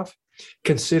pay off,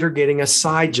 consider getting a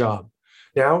side job.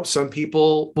 Now, some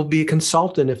people will be a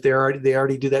consultant if they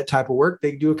already do that type of work.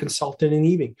 They do a consultant in the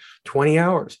evening, 20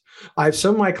 hours. I have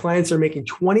some of my clients are making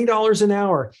 $20 an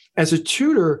hour as a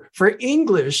tutor for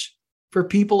English for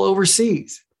people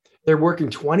overseas. They're working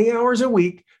 20 hours a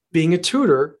week being a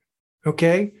tutor,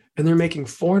 okay? And they're making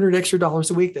 $400 extra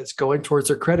a week that's going towards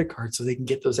their credit card so they can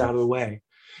get those out of the way.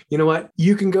 You know what?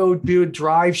 You can go do a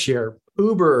drive share,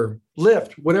 Uber,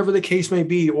 Lyft, whatever the case may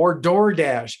be, or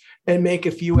DoorDash, and make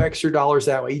a few extra dollars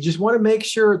that way. You just want to make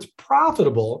sure it's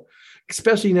profitable,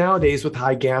 especially nowadays with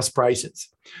high gas prices.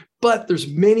 But there's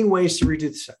many ways to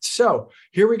reduce that. So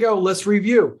here we go. Let's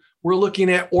review. We're looking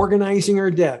at organizing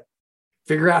our debt.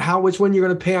 Figure out which one you're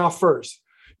going to pay off first.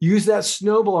 Use that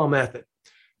snowball method.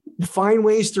 Find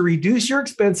ways to reduce your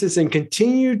expenses and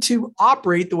continue to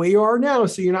operate the way you are now.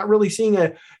 So you're not really seeing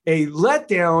a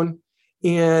letdown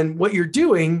in what you're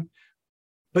doing,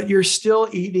 but you're still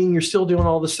eating, you're still doing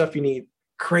all the stuff you need.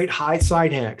 Create high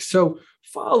side hacks. So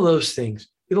follow those things.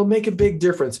 It'll make a big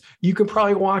difference. You can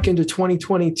probably walk into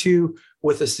 2022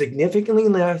 with a significantly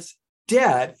less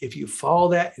debt if you follow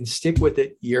that and stick with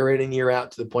it year in and year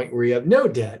out to the point where you have no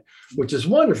debt, which is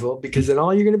wonderful because then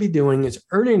all you're going to be doing is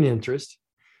earning interest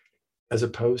as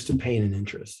opposed to paying an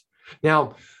interest.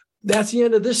 Now, that's the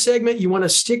end of this segment. You want to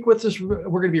stick with us. We're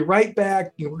going to be right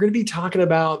back. We're going to be talking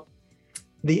about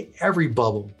the every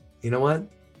bubble. You know what?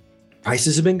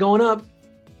 Prices have been going up.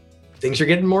 Things are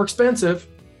getting more expensive.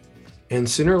 And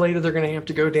sooner or later, they're going to have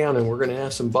to go down and we're going to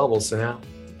have some bubbles. So now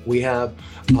we have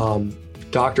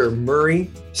Dr. Murry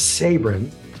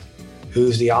Sabin,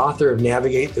 who's the author of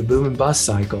Navigate the Boom and Bust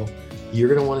Cycle. You're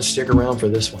going to want to stick around for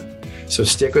this one. So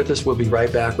stick with us. We'll be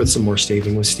right back with some more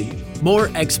Saving with Steve.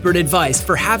 More expert advice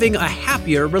for having a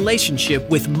happier relationship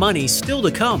with money still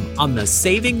to come on the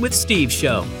Saving with Steve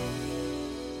show.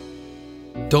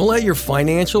 Don't let your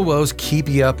financial woes keep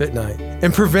you up at night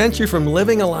and prevent you from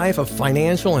living a life of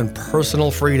financial and personal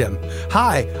freedom.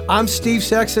 Hi, I'm Steve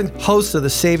Sexton, host of the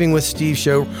Saving with Steve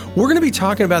show. We're going to be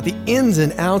talking about the ins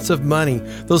and outs of money,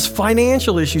 those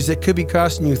financial issues that could be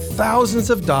costing you thousands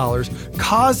of dollars,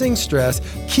 causing stress,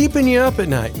 keeping you up at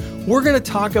night. We're going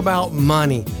to talk about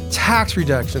money, tax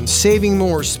reduction, saving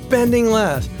more, spending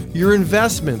less, your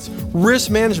investments, risk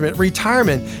management,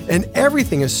 retirement, and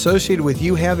everything associated with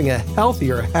you having a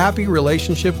healthier, happy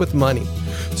relationship with money.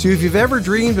 So if you've ever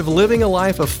dreamed of living a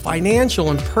life of financial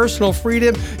and personal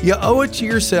freedom, you owe it to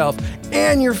yourself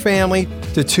and your family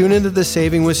to tune into the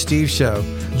Saving with Steve show.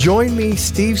 Join me,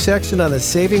 Steve Sexton, on the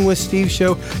Saving with Steve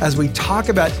show as we talk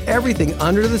about everything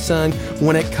under the sun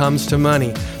when it comes to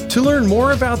money. To learn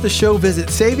more about the show, visit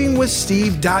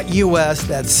savingwithsteve.us.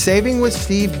 That's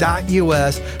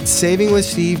savingwithsteve.us,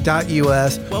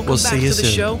 savingwithsteve.us. Welcome we'll back see you to the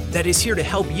soon. show that is here to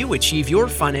help you achieve your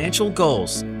financial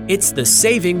goals. It's the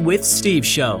Saving with Steve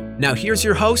show. Now here's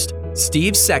your host,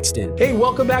 Steve Sexton. Hey,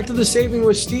 welcome back to the Saving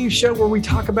with Steve show, where we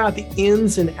talk about the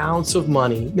ins and outs of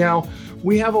money. Now,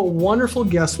 we have a wonderful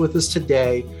guest with us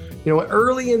today. You know,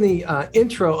 early in the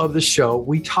intro of the show,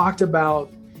 we talked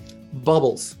about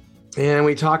bubbles. And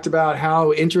we talked about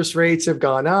how interest rates have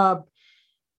gone up,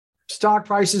 stock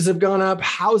prices have gone up,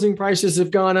 housing prices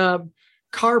have gone up,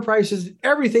 car prices,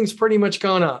 everything's pretty much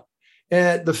gone up.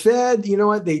 And the Fed, you know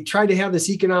what, they tried to have this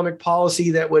economic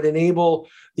policy that would enable,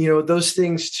 you know, those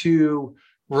things to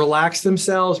relax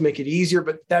themselves, make it easier,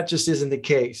 but that just isn't the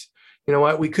case. You know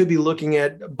what, we could be looking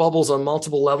at bubbles on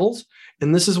multiple levels.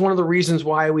 And this is one of the reasons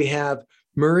why we have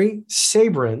Murry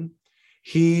Sabin.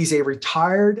 He's a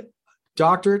retired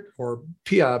doctorate or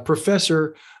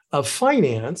professor of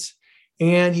finance.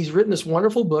 And he's written this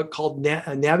wonderful book called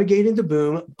Navigating the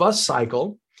Boom Bust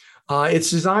Cycle.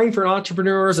 It's designed for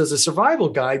entrepreneurs as a survival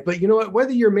guide. But you know what?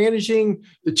 Whether you're managing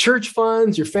the church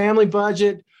funds, your family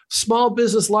budget, small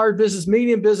business, large business,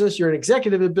 medium business, you're an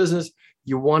executive in business,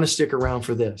 you want to stick around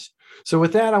for this. So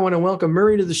with that, I want to welcome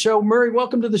Murry to the show. Murry,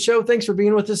 welcome to the show. Thanks for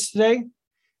being with us today.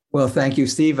 Well, thank you,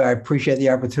 Steve. I appreciate the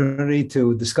opportunity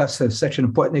to discuss such an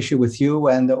important issue with you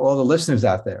and all the listeners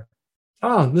out there.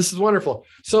 Oh, this is wonderful.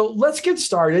 So let's get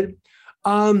started.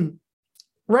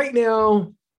 Right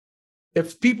now,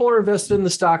 if people are invested in the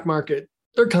stock market,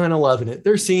 they're kind of loving it.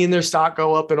 They're seeing their stock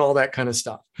go up and all that kind of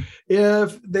stuff.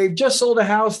 If they've just sold a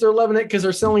house, they're loving it because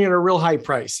they're selling at a real high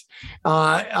price.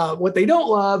 What they don't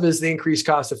love is the increased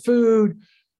cost of food,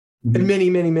 and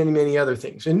many other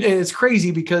things. And it's crazy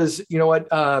because, you know what,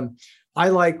 I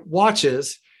like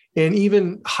watches, and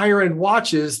even higher end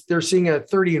watches, they're seeing a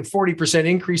 30 and 40%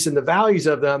 increase in the values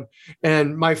of them.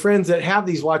 And my friends that have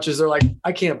these watches, they're like,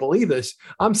 I can't believe this.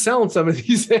 I'm selling some of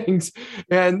these things.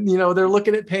 And, you know, they're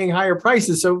looking at paying higher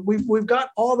prices. So we've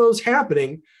got all those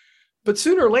happening, but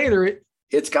sooner or later,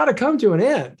 it's got to come to an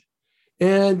end.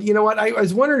 And you know what, I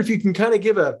was wondering if you can kind of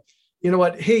give a, you know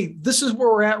what, hey, this is where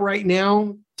we're at right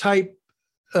now type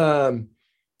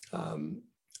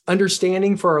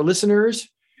understanding for our listeners.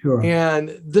 Sure.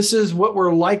 And this is what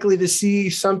we're likely to see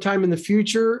sometime in the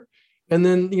future. And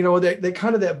then, you know, that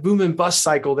kind of that boom and bust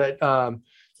cycle that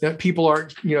that people are,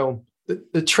 you know,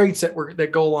 the traits that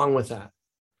go along with that.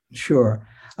 Sure.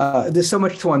 There's so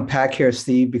much to unpack here,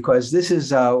 Steve, because this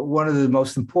is one of the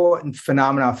most important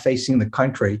phenomena facing the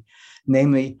country,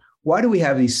 namely, why do we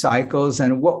have these cycles,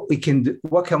 and what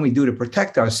can we do to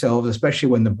protect ourselves, especially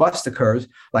when the bust occurs,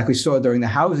 like we saw during the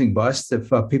housing bust?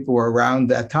 If people were around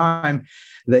that time,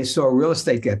 they saw real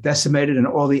estate get decimated, and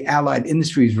all the allied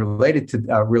industries related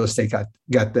to real estate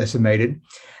got decimated.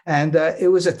 And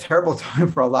it was a terrible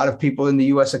time for a lot of people in the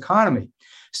U.S. economy.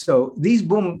 So these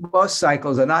boom bust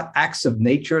cycles are not acts of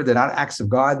nature. They're not acts of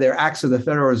God. They're acts of the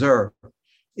Federal Reserve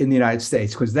in the United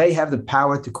States, because they have the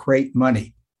power to create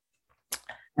money.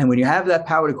 And when you have that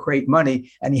power to create money,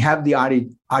 and you have the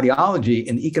ideology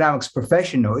in the economics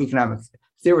profession or economic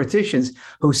theoreticians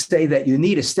who say that you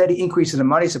need a steady increase in the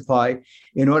money supply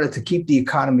in order to keep the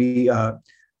economy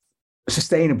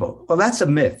sustainable. Well, that's a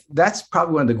myth. That's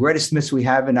probably one of the greatest myths we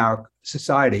have in our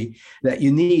society, that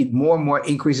you need more and more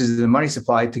increases in the money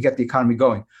supply to get the economy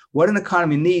going. What an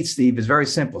economy needs, Steve, is very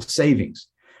simple: savings.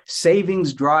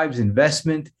 Savings drives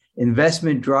investment.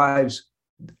 Investment drives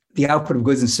the output of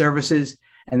goods and services.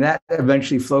 And that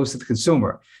eventually flows to the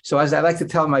consumer. So as I like to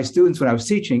tell my students when I was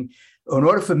teaching, in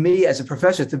order for me as a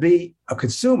professor to be a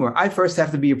consumer, I first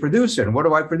have to be a producer. And what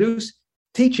do I produce?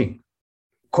 Teaching,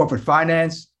 corporate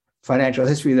finance, financial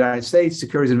history of the United States,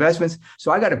 securities investments.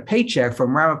 So I got a paycheck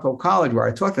from Ramapo College, where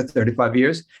I taught for 35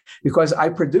 years, because I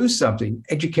produced something,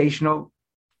 educational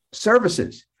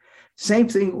services. Same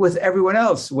thing with everyone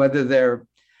else, whether they're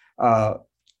a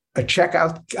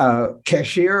checkout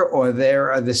cashier or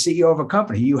they're the CEO of a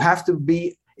company. You have to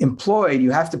be employed.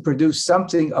 You have to produce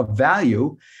something of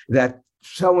value that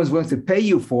someone's willing to pay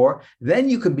you for. Then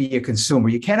you can be a consumer.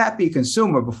 You cannot be a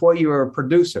consumer before you're a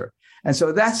producer. And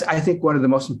so that's, I think, one of the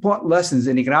most important lessons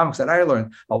in economics that I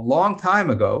learned a long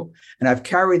time ago. And I've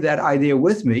carried that idea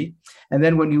with me. And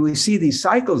then when we see these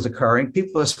cycles occurring,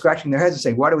 people are scratching their heads and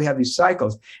saying, why do we have these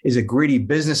cycles? Is it greedy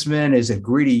businessmen? Is it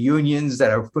greedy unions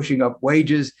that are pushing up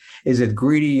wages? Is it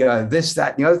greedy this,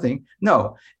 that, and the other thing?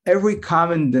 No, every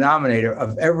common denominator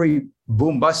of every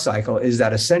boom bust cycle is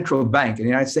that a central bank in the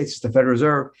United States, the Federal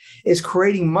Reserve, is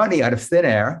creating money out of thin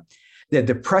air. They're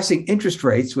depressing interest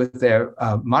rates with their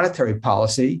monetary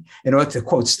policy in order to,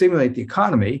 quote, stimulate the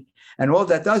economy. And all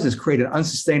that does is create an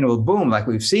unsustainable boom like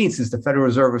we've seen since the Federal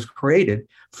Reserve was created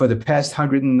for the past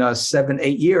 107,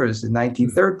 8 years in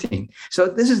 1913. So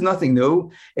this is nothing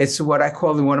new. It's what I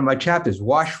call in one of my chapters,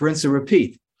 wash, rinse, and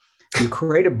repeat. You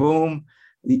create a boom.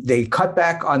 They cut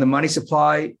back on the money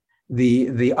supply.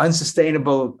 The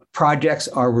unsustainable projects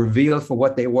are revealed for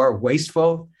what they were,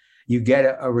 wasteful. You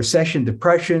get a recession,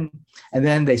 depression, and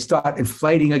then they start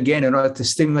inflating again in order to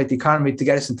stimulate the economy to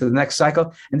get us into the next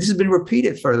cycle. And this has been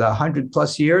repeated for the 100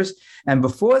 plus years. And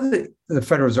before the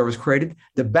Federal Reserve was created,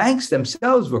 the banks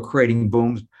themselves were creating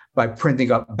booms by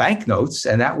printing up banknotes.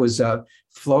 And that was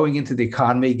flowing into the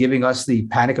economy, giving us the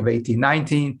panic of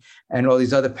 1819 and all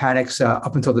these other panics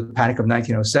up until the panic of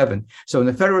 1907. So when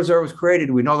the Federal Reserve was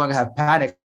created, we no longer have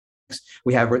panic.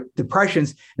 We have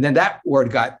depressions, and then that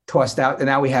word got tossed out, and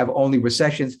now we have only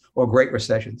recessions or great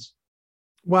recessions.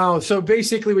 Wow. So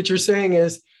basically what you're saying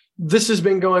is this has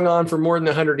been going on for more than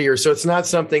 100 years. So it's not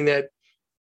something that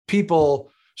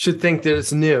people should think that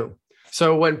it's new.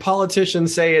 So when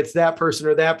politicians say it's that person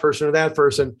or that person or that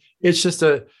person, it's just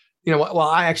well,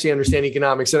 I actually understand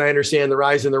economics and I understand the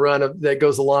rise and the run that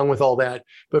goes along with all that.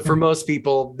 But for most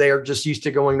people, they are just used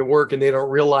to going to work and they don't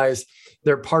realize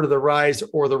they're part of the rise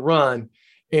or the run.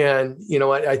 And,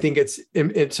 I think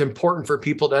it's important for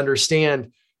people to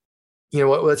understand,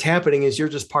 what's happening is you're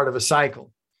just part of a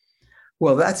cycle.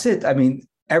 Well, that's it. I mean,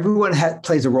 everyone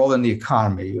plays a role in the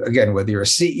economy. Again, whether you're a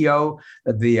CEO,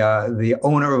 the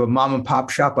owner of a mom and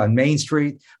pop shop on Main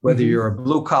Street, whether you're a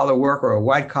blue collar worker or a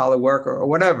white collar worker or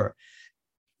whatever,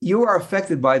 you are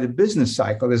affected by the business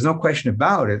cycle. There's no question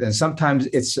about it. And sometimes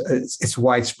it's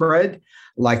widespread,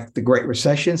 like the Great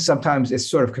Recession. Sometimes it's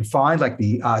sort of confined, like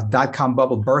the dot-com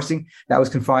bubble bursting. That was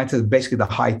confined to basically the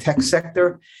high-tech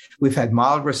sector. We've had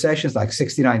mild recessions like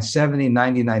 69, 70,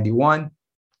 90, 91.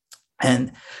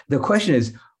 And the question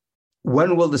is,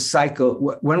 when will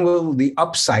the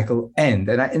up cycle end?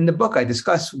 And in the book, I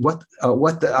discuss what the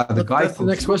guidelines. That's the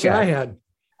next question I had.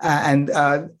 And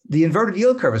the inverted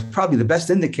yield curve is probably the best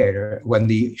indicator. When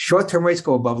the short-term rates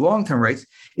go above long-term rates,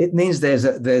 it means there's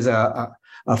a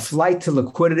flight to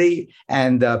liquidity,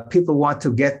 and people want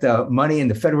to get the money, and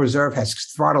the Federal Reserve has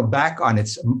throttled back on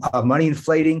its money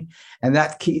inflating, and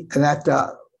that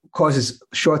causes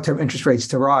short-term interest rates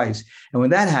to rise. And when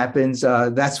that happens,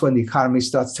 that's when the economy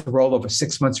starts to roll over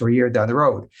 6 months or a year down the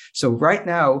road. So right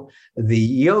now, the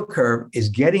yield curve is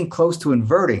getting close to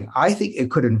inverting. I think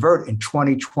it could invert in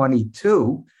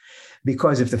 2022,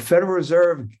 because if the Federal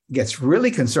Reserve gets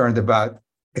really concerned about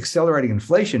accelerating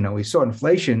inflation, and we saw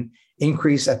inflation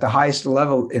increase at the highest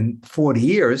level in 40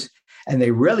 years, and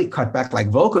they really cut back, like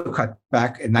Volcker cut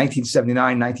back in 1979,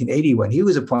 1980, when he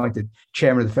was appointed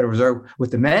chairman of the Federal Reserve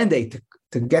with the mandate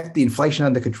to get the inflation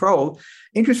under control.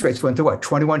 Interest rates went to what,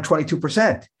 21,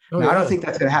 22%. I don't think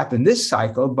that's going to happen this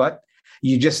cycle, but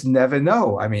you just never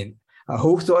know. I mean,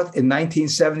 who thought in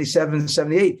 1977,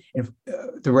 78,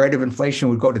 the rate of inflation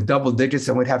would go to double digits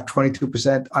and we'd have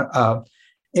 22%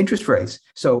 interest rates?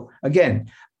 So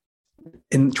again,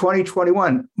 in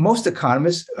 2021, most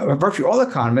economists, virtually all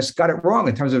economists, got it wrong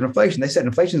in terms of inflation. They said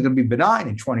inflation is going to be benign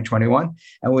in 2021,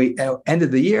 and we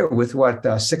ended the year with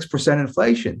 6%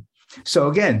 inflation. So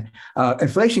again,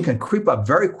 inflation can creep up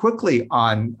very quickly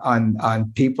on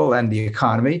people and the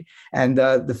economy. And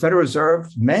the Federal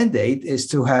Reserve's mandate is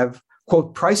to have,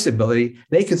 quote, price stability.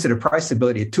 They consider price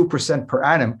stability at 2% per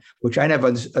annum, which I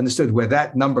never understood where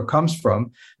that number comes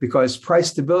from, because price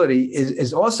stability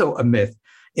is also a myth.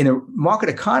 In a market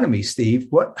economy, Steve,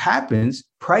 what happens?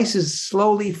 Prices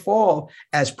slowly fall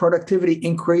as productivity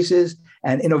increases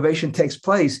and innovation takes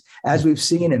place, as we've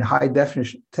seen in high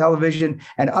definition television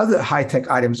and other high-tech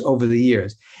items over the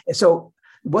years. And so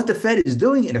what the Fed is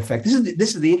doing, in effect, this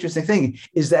is the interesting thing,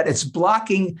 is that it's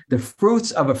blocking the fruits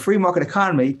of a free market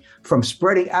economy from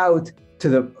spreading out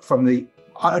from the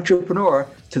entrepreneur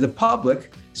to the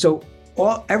public. So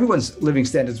everyone's living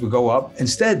standards will go up.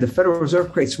 Instead, the Federal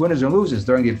Reserve creates winners and losers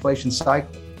during the inflation cycle.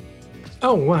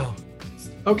 Oh, wow.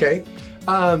 Okay.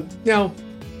 Now,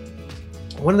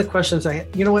 one of the questions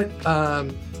you know what?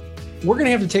 We're going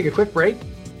to have to take a quick break,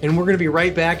 and we're going to be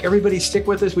right back. Everybody stick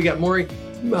with us. We got more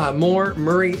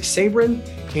Murry, Sabin,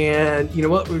 and you know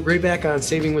what? We'll be right back on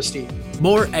Saving with Steve.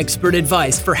 More expert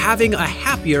advice for having a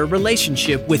happier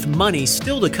relationship with money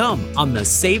still to come on the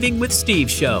Saving with Steve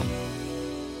show.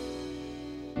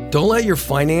 Don't let your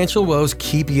financial woes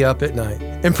keep you up at night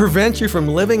and prevent you from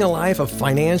living a life of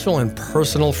financial and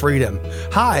personal freedom.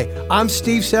 Hi, I'm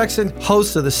Steve Sexton,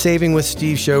 host of the Saving with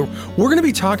Steve show. We're going to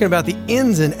be talking about the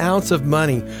ins and outs of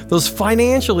money, those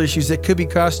financial issues that could be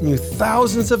costing you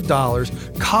thousands of dollars,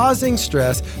 causing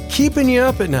stress, keeping you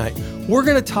up at night. We're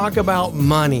going to talk about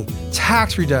money,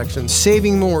 tax reduction,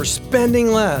 saving more, spending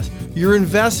less, your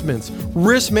investments,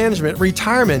 risk management,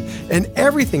 retirement, and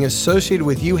everything associated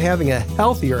with you having a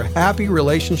healthier, happy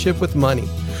relationship with money.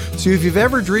 So if you've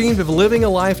ever dreamed of living a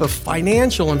life of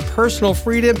financial and personal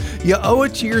freedom, you owe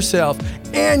it to yourself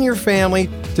and your family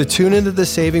to tune into the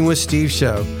Saving with Steve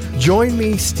show. Join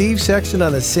me, Steve Sexton,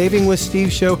 on the Saving with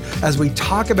Steve show as we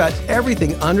talk about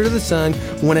everything under the sun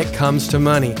when it comes to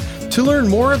money. To learn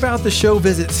more about the show,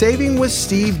 visit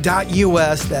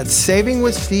savingwithsteve.us. That's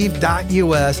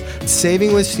savingwithsteve.us,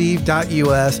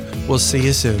 savingwithsteve.us. We'll see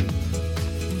you soon.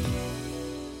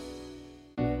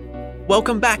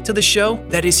 Welcome back to the show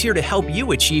that is here to help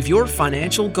you achieve your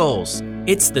financial goals.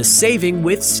 It's the Saving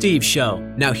with Steve show.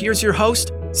 Now here's your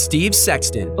host, Steve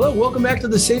Sexton. Hello, welcome back to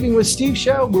the Saving with Steve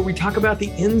show, where we talk about the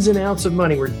ins and outs of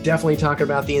money. We're definitely talking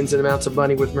about the ins and outs of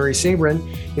money with Murry Sabin.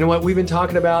 You know what? We've been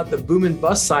talking about the boom and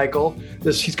bust cycle.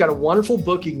 She's got a wonderful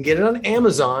book. You can get it on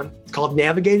Amazon. It's called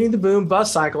Navigating the Boom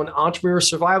Bust Cycle, an Entrepreneur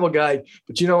Survival Guide.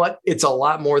 But you know what? It's a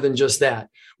lot more than just that.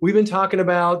 We've been talking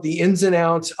about the ins and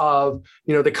outs of,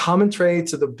 the common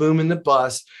traits of the boom and the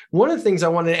bust. One of the things I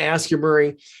wanted to ask you,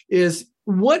 Murry, is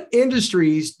what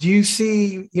industries do you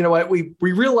see? You know what, we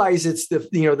realize it's the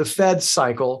Fed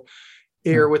cycle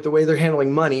here with the way they're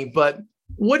handling money, but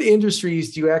what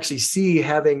industries do you actually see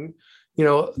having,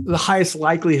 the highest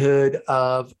likelihood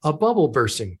of a bubble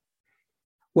bursting?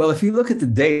 Well, if you look at the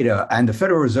data and the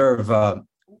Federal Reserve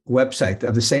website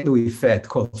of the St. Louis Fed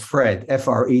called FRED,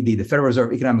 F-R-E-D, the Federal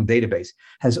Reserve Economic Database,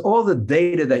 has all the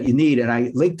data that you need. And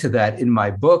I link to that in my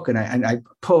book, and I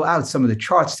pull out some of the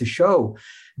charts to show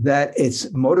that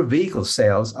its motor vehicle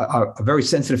sales are very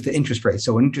sensitive to interest rates.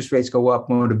 So when interest rates go up,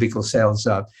 motor vehicle sales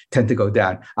tend to go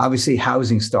down. Obviously,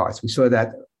 housing starts. We saw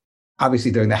that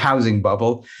obviously during the housing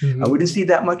bubble. Mm-hmm. We didn't see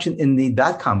that much in the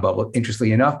dot-com bubble,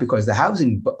 interestingly enough, because the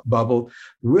housing bubble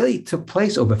really took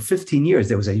place over 15 years.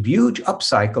 There was a huge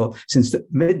upcycle since the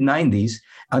mid-90s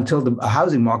until the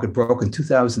housing market broke in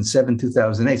 2007,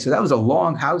 2008. So that was a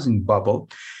long housing bubble.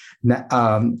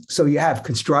 So you have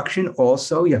construction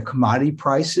also, you have commodity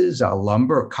prices,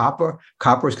 lumber, copper.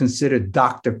 Copper is considered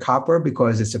Dr. Copper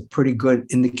because it's a pretty good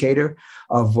indicator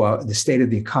of the state of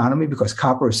the economy, because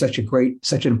copper is such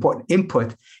an important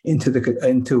input into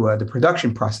the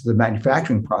production process, the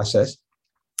manufacturing process.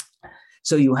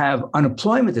 So you have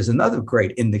unemployment is another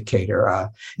great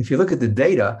indicator. If you look at the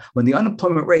data, when the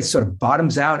unemployment rate sort of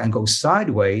bottoms out and goes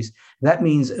sideways, that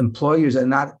means employers are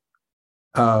not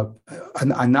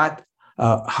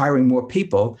hiring more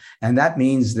people, and that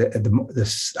means that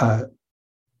the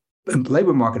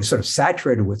labor market is sort of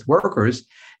saturated with workers.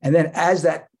 And then as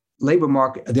that labor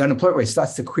market, the unemployment rate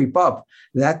starts to creep up,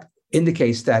 that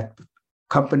indicates that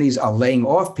companies are laying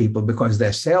off people because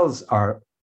their sales are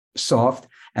soft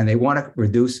and they want to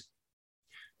reduce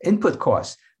input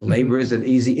costs. Labor is an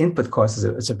easy input cost.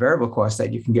 It's a variable cost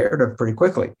that you can get rid of pretty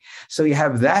quickly. So you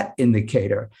have that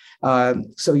indicator.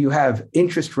 So you have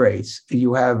interest rates.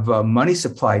 You have money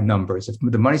supply numbers. If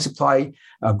the money supply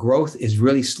growth is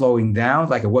really slowing down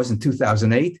like it was in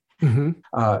 2008, mm-hmm.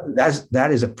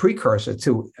 That is a precursor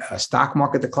to stock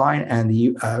market decline and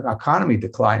the economy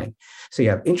declining. So you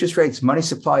have interest rates, money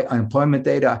supply, unemployment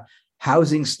data,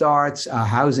 housing starts,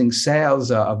 housing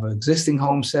sales of existing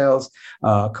home sales,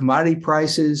 commodity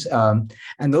prices, and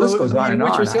the list goes on and on.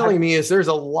 What you're telling me is there's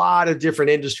a lot of different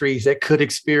industries that could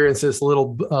experience this little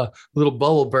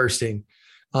bubble bursting.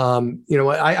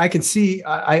 I can see.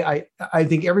 I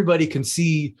think everybody can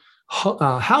see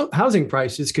housing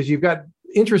prices, because you've got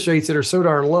interest rates that are so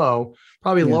darn low,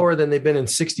 probably lower than they've been in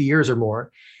 60 years or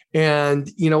more. And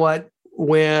you know what?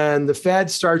 When the Fed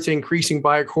starts increasing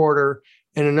by a quarter,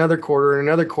 and another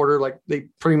quarter, like they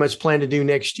pretty much plan to do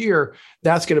next year,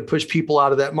 that's going to push people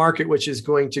out of that market, which is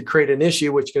going to create an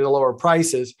issue, which is going to lower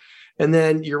prices. And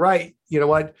then you're right. You know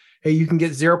what? Hey, you can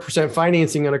get 0%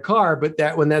 financing on a car, but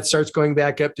that when that starts going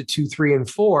back up to 2, 3, and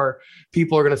 4,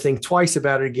 people are going to think twice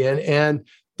about it again. And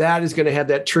that is going to have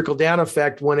that trickle down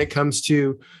effect when it comes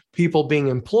to people being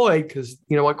employed, because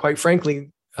you know what, quite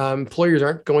frankly, employers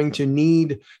aren't going to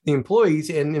need the employees.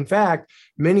 And in fact,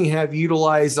 many have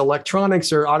utilized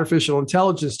electronics or artificial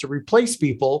intelligence to replace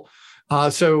people.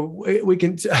 So we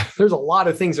can, there's a lot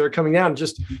of things that are coming down,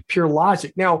 just pure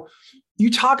logic. Now, you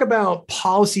talk about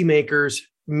policymakers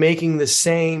making the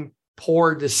same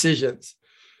poor decisions.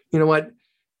 You know what?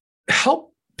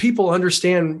 Help people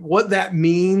understand what that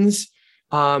means.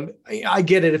 I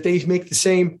get it. If they make the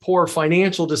same poor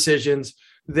financial decisions,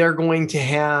 they're going to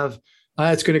have,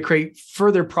 it's going to create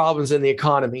further problems in the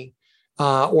economy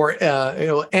or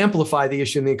amplify the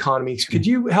issue in the economy. Could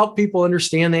you help people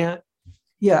understand that?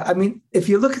 Yeah. I mean, if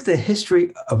you look at the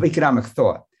history of economic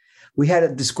thought, we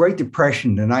had this Great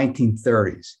Depression in the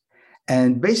 1930s.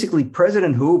 And basically,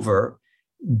 President Hoover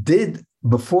did,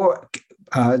 before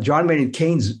John Maynard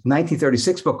Keynes'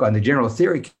 1936 book on the general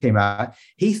theory came out,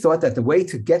 he thought that the way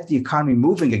to get the economy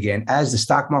moving again, as the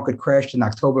stock market crashed in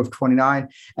October of 29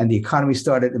 and the economy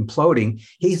started imploding,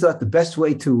 he thought the best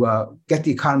way to get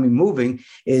the economy moving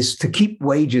is to keep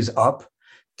wages up,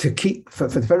 to keep for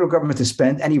the federal government to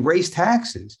spend, and he raised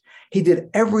taxes. He did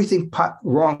everything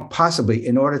wrong possibly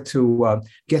in order to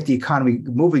get the economy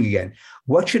moving again.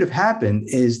 What should have happened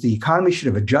is the economy should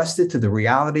have adjusted to the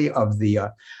reality of the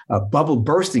bubble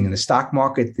bursting in the stock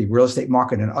market, the real estate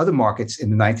market, and other markets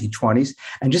in the 1920s,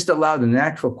 and just allowed the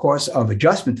natural course of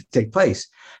adjustment to take place.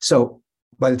 So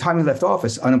by the time he left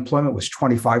office, unemployment was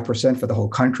 25% for the whole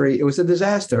country. It was a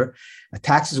disaster.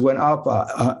 Taxes went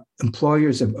up.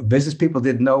 Employers and business people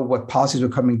didn't know what policies were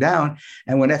coming down.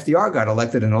 And when FDR got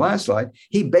elected in a landslide,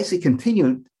 he basically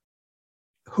continued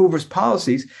Hoover's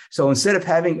policies. So instead of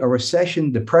having a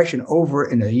recession, depression over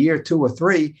in a year, 2 or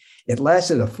 3, it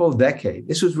lasted a full decade.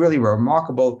 This was really a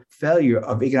remarkable failure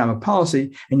of economic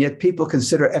policy. And yet people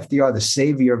consider FDR the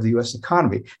savior of the U.S.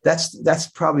 economy. That's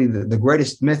probably the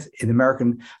greatest myth in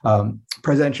American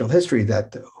presidential history,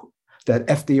 that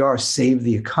FDR saved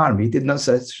the economy. He did no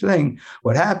such thing.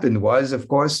 What happened was, of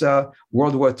course,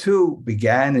 World War II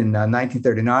began in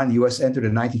 1939. The U.S. entered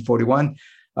in 1941.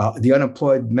 The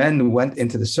unemployed men went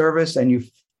into the service, and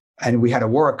we had a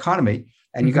war economy,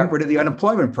 and you got rid of the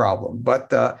unemployment problem.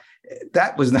 But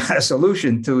that was not a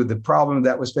solution to the problem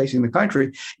that was facing the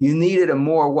country. You needed a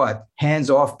more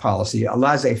hands-off policy, a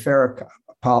laissez-faire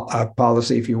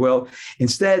policy, if you will.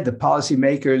 Instead, the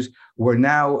policymakers were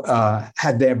now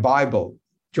had their Bible,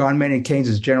 John Maynard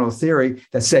Keynes' general theory,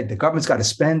 that said the government's got to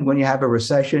spend when you have a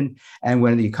recession, and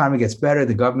when the economy gets better,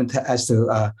 the government has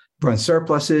to run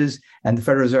surpluses, and the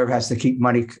Federal Reserve has to keep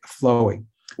money flowing.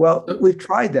 Well, we've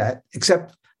tried that,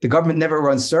 except the government never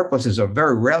runs surpluses, or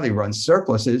very rarely runs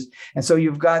surpluses. And so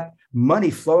you've got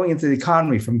money flowing into the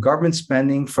economy from government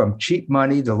spending, from cheap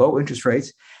money to low interest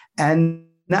rates. And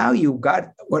now you've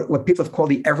got what people have called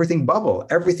the everything bubble.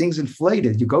 Everything's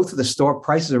inflated. You go to the store,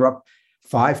 prices are up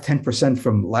 5-10%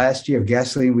 from last year.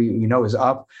 Gasoline, we know, is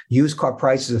up. Used car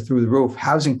prices are through the roof.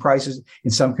 Housing prices in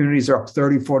some communities are up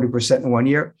 30-40% in 1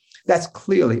 year. That's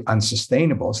clearly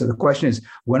unsustainable. So the question is,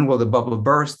 when will the bubble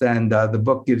burst? And the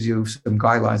book gives you some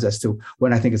guidelines as to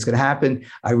when I think it's going to happen.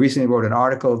 I recently wrote an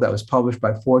article that was published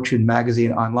by Fortune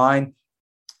magazine online.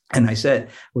 And I said,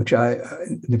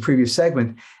 in the previous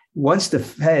segment, once the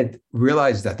Fed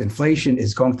realized that inflation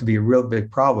is going to be a real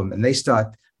big problem and they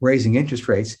start raising interest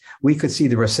rates, we could see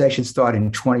the recession start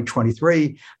in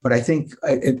 2023. But I think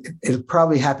it'll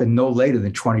probably happen no later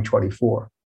than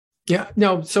 2024. Yeah,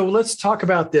 no. So let's talk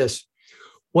about this.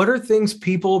 What are things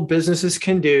businesses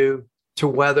can do to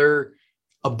weather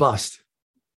a bust?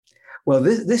 Well,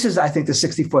 this is, I think, the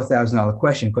 $64,000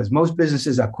 question, because most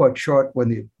businesses are caught short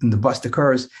when the bust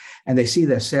occurs, and they see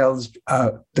their sales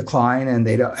decline, and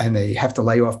they have to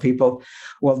lay off people.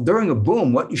 Well, during a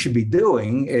boom, what you should be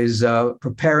doing is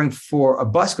preparing for a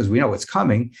bust, because we know it's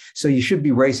coming. So you should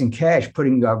be raising cash,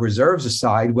 putting reserves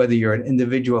aside, whether you're an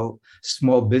individual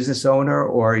small business owner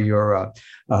or you're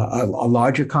a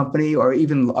larger company, or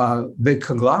even a big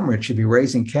conglomerate should be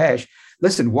raising cash.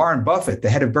 Listen, Warren Buffett,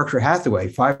 the head of Berkshire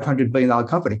Hathaway, $500 billion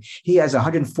company, he has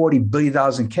 $140 billion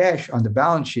in cash on the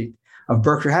balance sheet of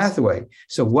Berkshire Hathaway.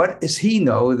 So what does he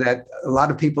know that a lot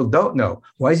of people don't know?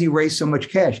 Why does he raise so much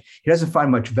cash? He doesn't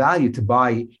find much value to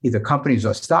buy either companies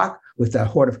or stock with that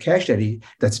hoard of cash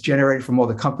that's generated from all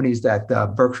the companies that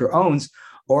Berkshire owns.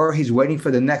 or he's waiting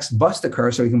for the next bust to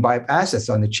occur so he can buy assets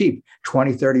on the cheap,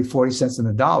 20, 30, 40 cents on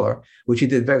the dollar, which he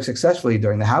did very successfully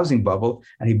during the housing bubble.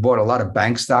 And he bought a lot of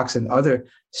bank stocks and other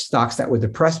stocks that were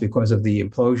depressed because of the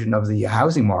implosion of the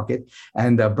housing market.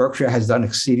 And Berkshire has done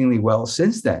exceedingly well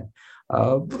since then.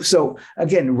 So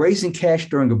again, raising cash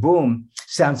during a boom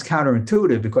sounds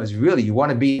counterintuitive because really you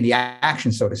want to be in the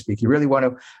action, so to speak. You really want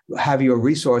to have your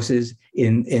resources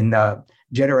in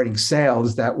generating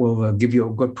sales that will give you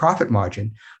a good profit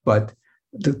margin. But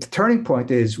the turning point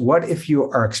is, what if you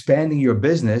are expanding your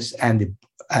business and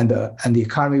the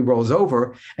economy rolls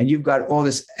over and you've got all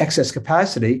this excess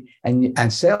capacity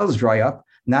and sales dry up?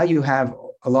 Now you have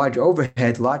a large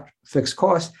overhead, large fixed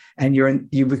costs, and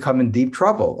you become in deep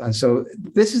trouble. And so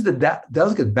this is the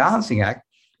delicate balancing act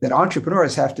that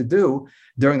entrepreneurs have to do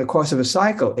during the course of a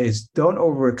cycle: is don't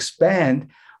overexpand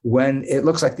when it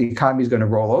looks like the economy is going to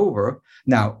roll over.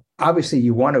 Now, obviously,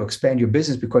 you want to expand your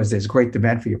business because there's great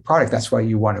demand for your product. That's why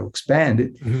you want to expand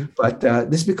it. Mm-hmm. But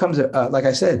this becomes, like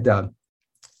I said,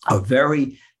 a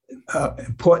very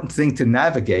important thing to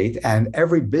navigate. And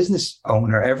every business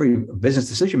owner, every business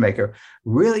decision maker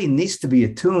really needs to be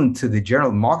attuned to the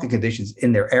general market conditions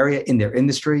in their area, in their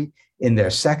industry, in their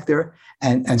sector,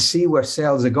 and see where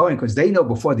sales are going, because they know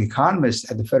before the economists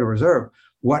at the Federal Reserve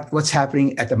what's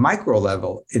happening at the micro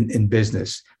level in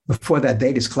business. Before that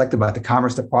data is collected by the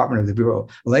Commerce Department of the Bureau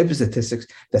of Labor Statistics,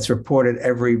 that's reported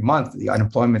every month, the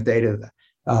unemployment data,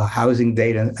 the housing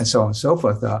data, and so on and so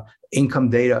forth, income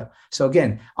data. So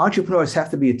again, entrepreneurs have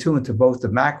to be attuned to both the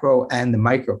macro and the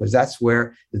micro, because that's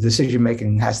where the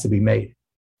decision-making has to be made.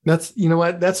 That's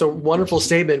a wonderful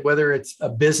statement. Whether it's a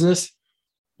business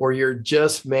or you're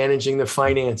just managing the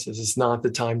finances, it's not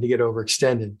the time to get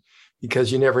overextended,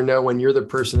 because you never know when you're the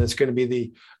person that's going to be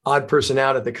the odd person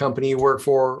out at the company you work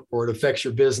for, or it affects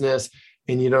your business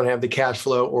and you don't have the cash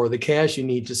flow or the cash you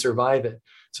need to survive it.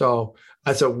 So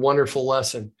that's a wonderful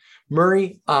lesson.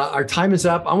 Murry, our time is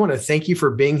up. I want to thank you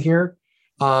for being here.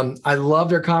 I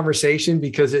loved our conversation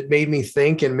because it made me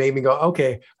think and made me go,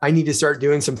 okay, I need to start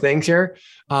doing some things here,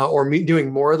 or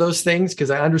doing more of those things, because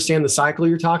I understand the cycle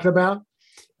you're talking about.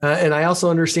 And I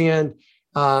also understand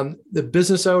the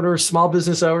business owners, small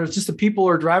business owners, just the people who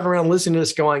are driving around listening to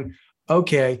this going,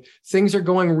 okay, things are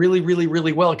going really, really,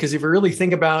 really well. Because if you really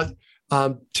think about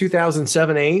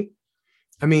 2007, 8,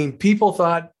 I mean, people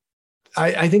thought,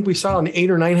 I think we saw an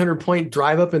 800 or 900 point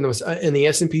drive up in the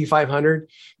S&P 500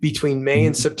 between May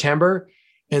and September.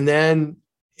 And then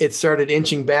it started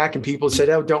inching back and people said,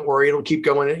 oh, don't worry, it'll keep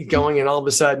going. And all of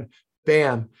a sudden,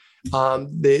 bam,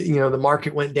 the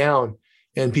market went down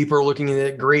and people are looking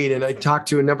at greed. And I talked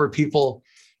to a number of people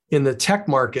in the tech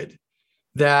market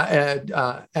that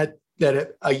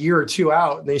a year or two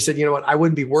out, and they said, you know what, I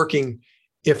wouldn't be working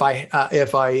if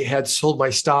I had sold my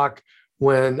stock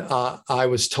when I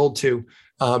was told to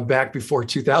back before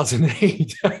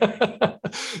 2008.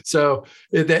 So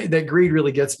that greed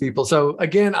really gets people. So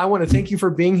again, I want to thank you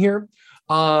for being here.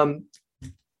 I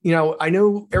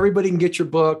know everybody can get your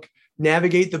book,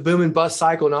 Navigate the Boom and Bust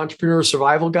Cycle, an Entrepreneur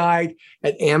Survival Guide,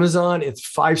 at Amazon. It's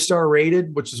 5-star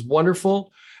rated, which is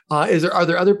wonderful. Are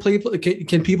there other people?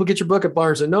 Can people get your book at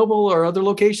Barnes & Noble or other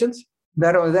locations?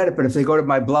 Not only that, but if they go to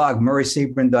my blog,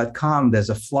 murrysabin.com, there's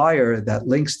a flyer that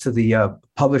links to the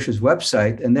publisher's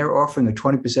website, and they're offering a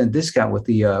 20% discount with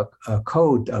the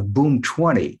code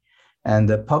BOOM20. And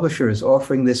the publisher is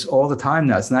offering this all the time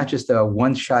now. It's not just a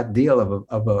one-shot deal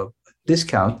of a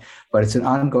discount, but it's an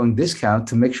ongoing discount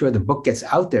to make sure the book gets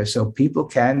out there so people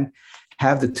can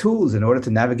have the tools in order to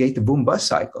navigate the boom-bust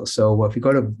cycle. So if you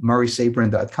go to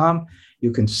murrysabin.com,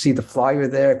 you can see the flyer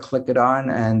there, click it on,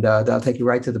 and that'll take you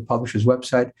right to the publisher's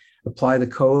website. Apply the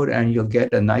code, and you'll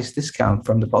get a nice discount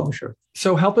from the publisher.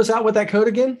 So help us out with that code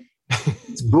again.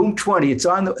 It's BOOM20. It's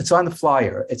on the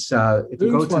flyer. It's if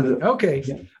you go to the, okay.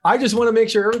 Yeah. I just want to make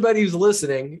sure everybody who's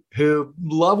listening, who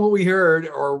love what we heard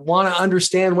or want to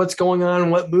understand what's going on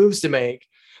and what moves to make,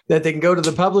 that they can go to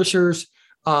the publisher's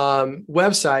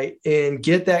website and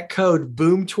get that code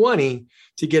BOOM20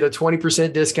 to get a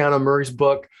 20% discount on Murray's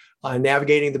book,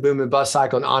 Navigating the Boom and Bust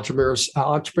Cycle, an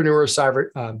Entrepreneur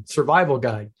Survival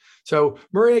Guide. So,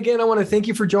 Murry, again, I want to thank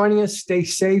you for joining us. Stay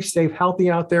safe, stay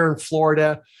healthy out there in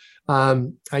Florida.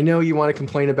 I know you want to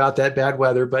complain about that bad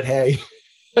weather, but hey.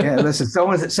 Yeah, listen,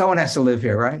 someone has to live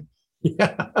here, right?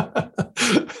 Yeah.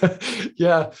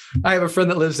 Yeah. I have a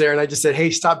friend that lives there, and I just said, hey,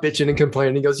 stop bitching and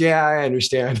complaining. He goes, yeah, I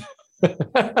understand.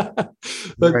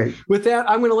 But right. With that,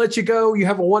 I'm going to let you go. You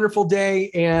have a wonderful day.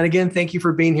 And again, thank you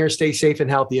for being here. Stay safe and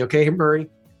healthy. Okay, Murry?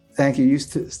 Thank you. You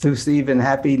too, Steve, and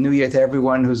Happy New Year to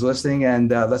everyone who's listening. And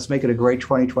let's make it a great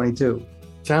 2022.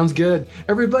 Sounds good.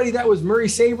 Everybody, that was Murry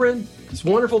Sabin. This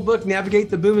wonderful book, Navigate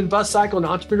the Boom and Bust Cycle, an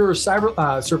Entrepreneur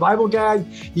Survival Guide.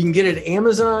 You can get it at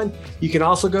Amazon. You can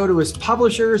also go to his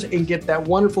publishers and get that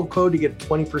wonderful code to get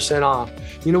 20% off.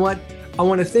 You know what? I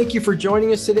want to thank you for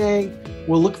joining us today.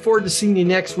 We'll look forward to seeing you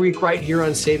next week right here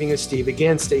on Saving with Steve.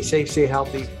 Again, stay safe, stay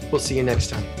healthy. We'll see you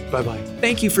next time. Bye-bye.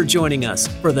 Thank you for joining us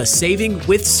for the Saving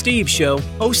with Steve show,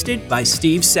 hosted by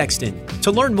Steve Sexton.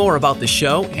 To learn more about the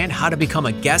show and how to become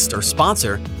a guest or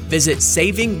sponsor, visit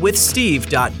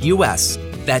savingwithsteve.us.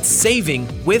 That's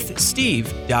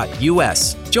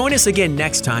savingwithsteve.us. Join us again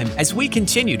next time as we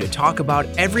continue to talk about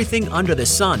everything under the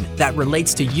sun that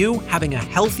relates to you having a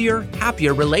healthier,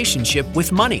 happier relationship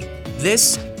with money.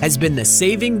 This has been the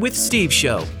Saving with Steve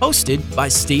show, hosted by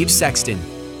Steve Sexton.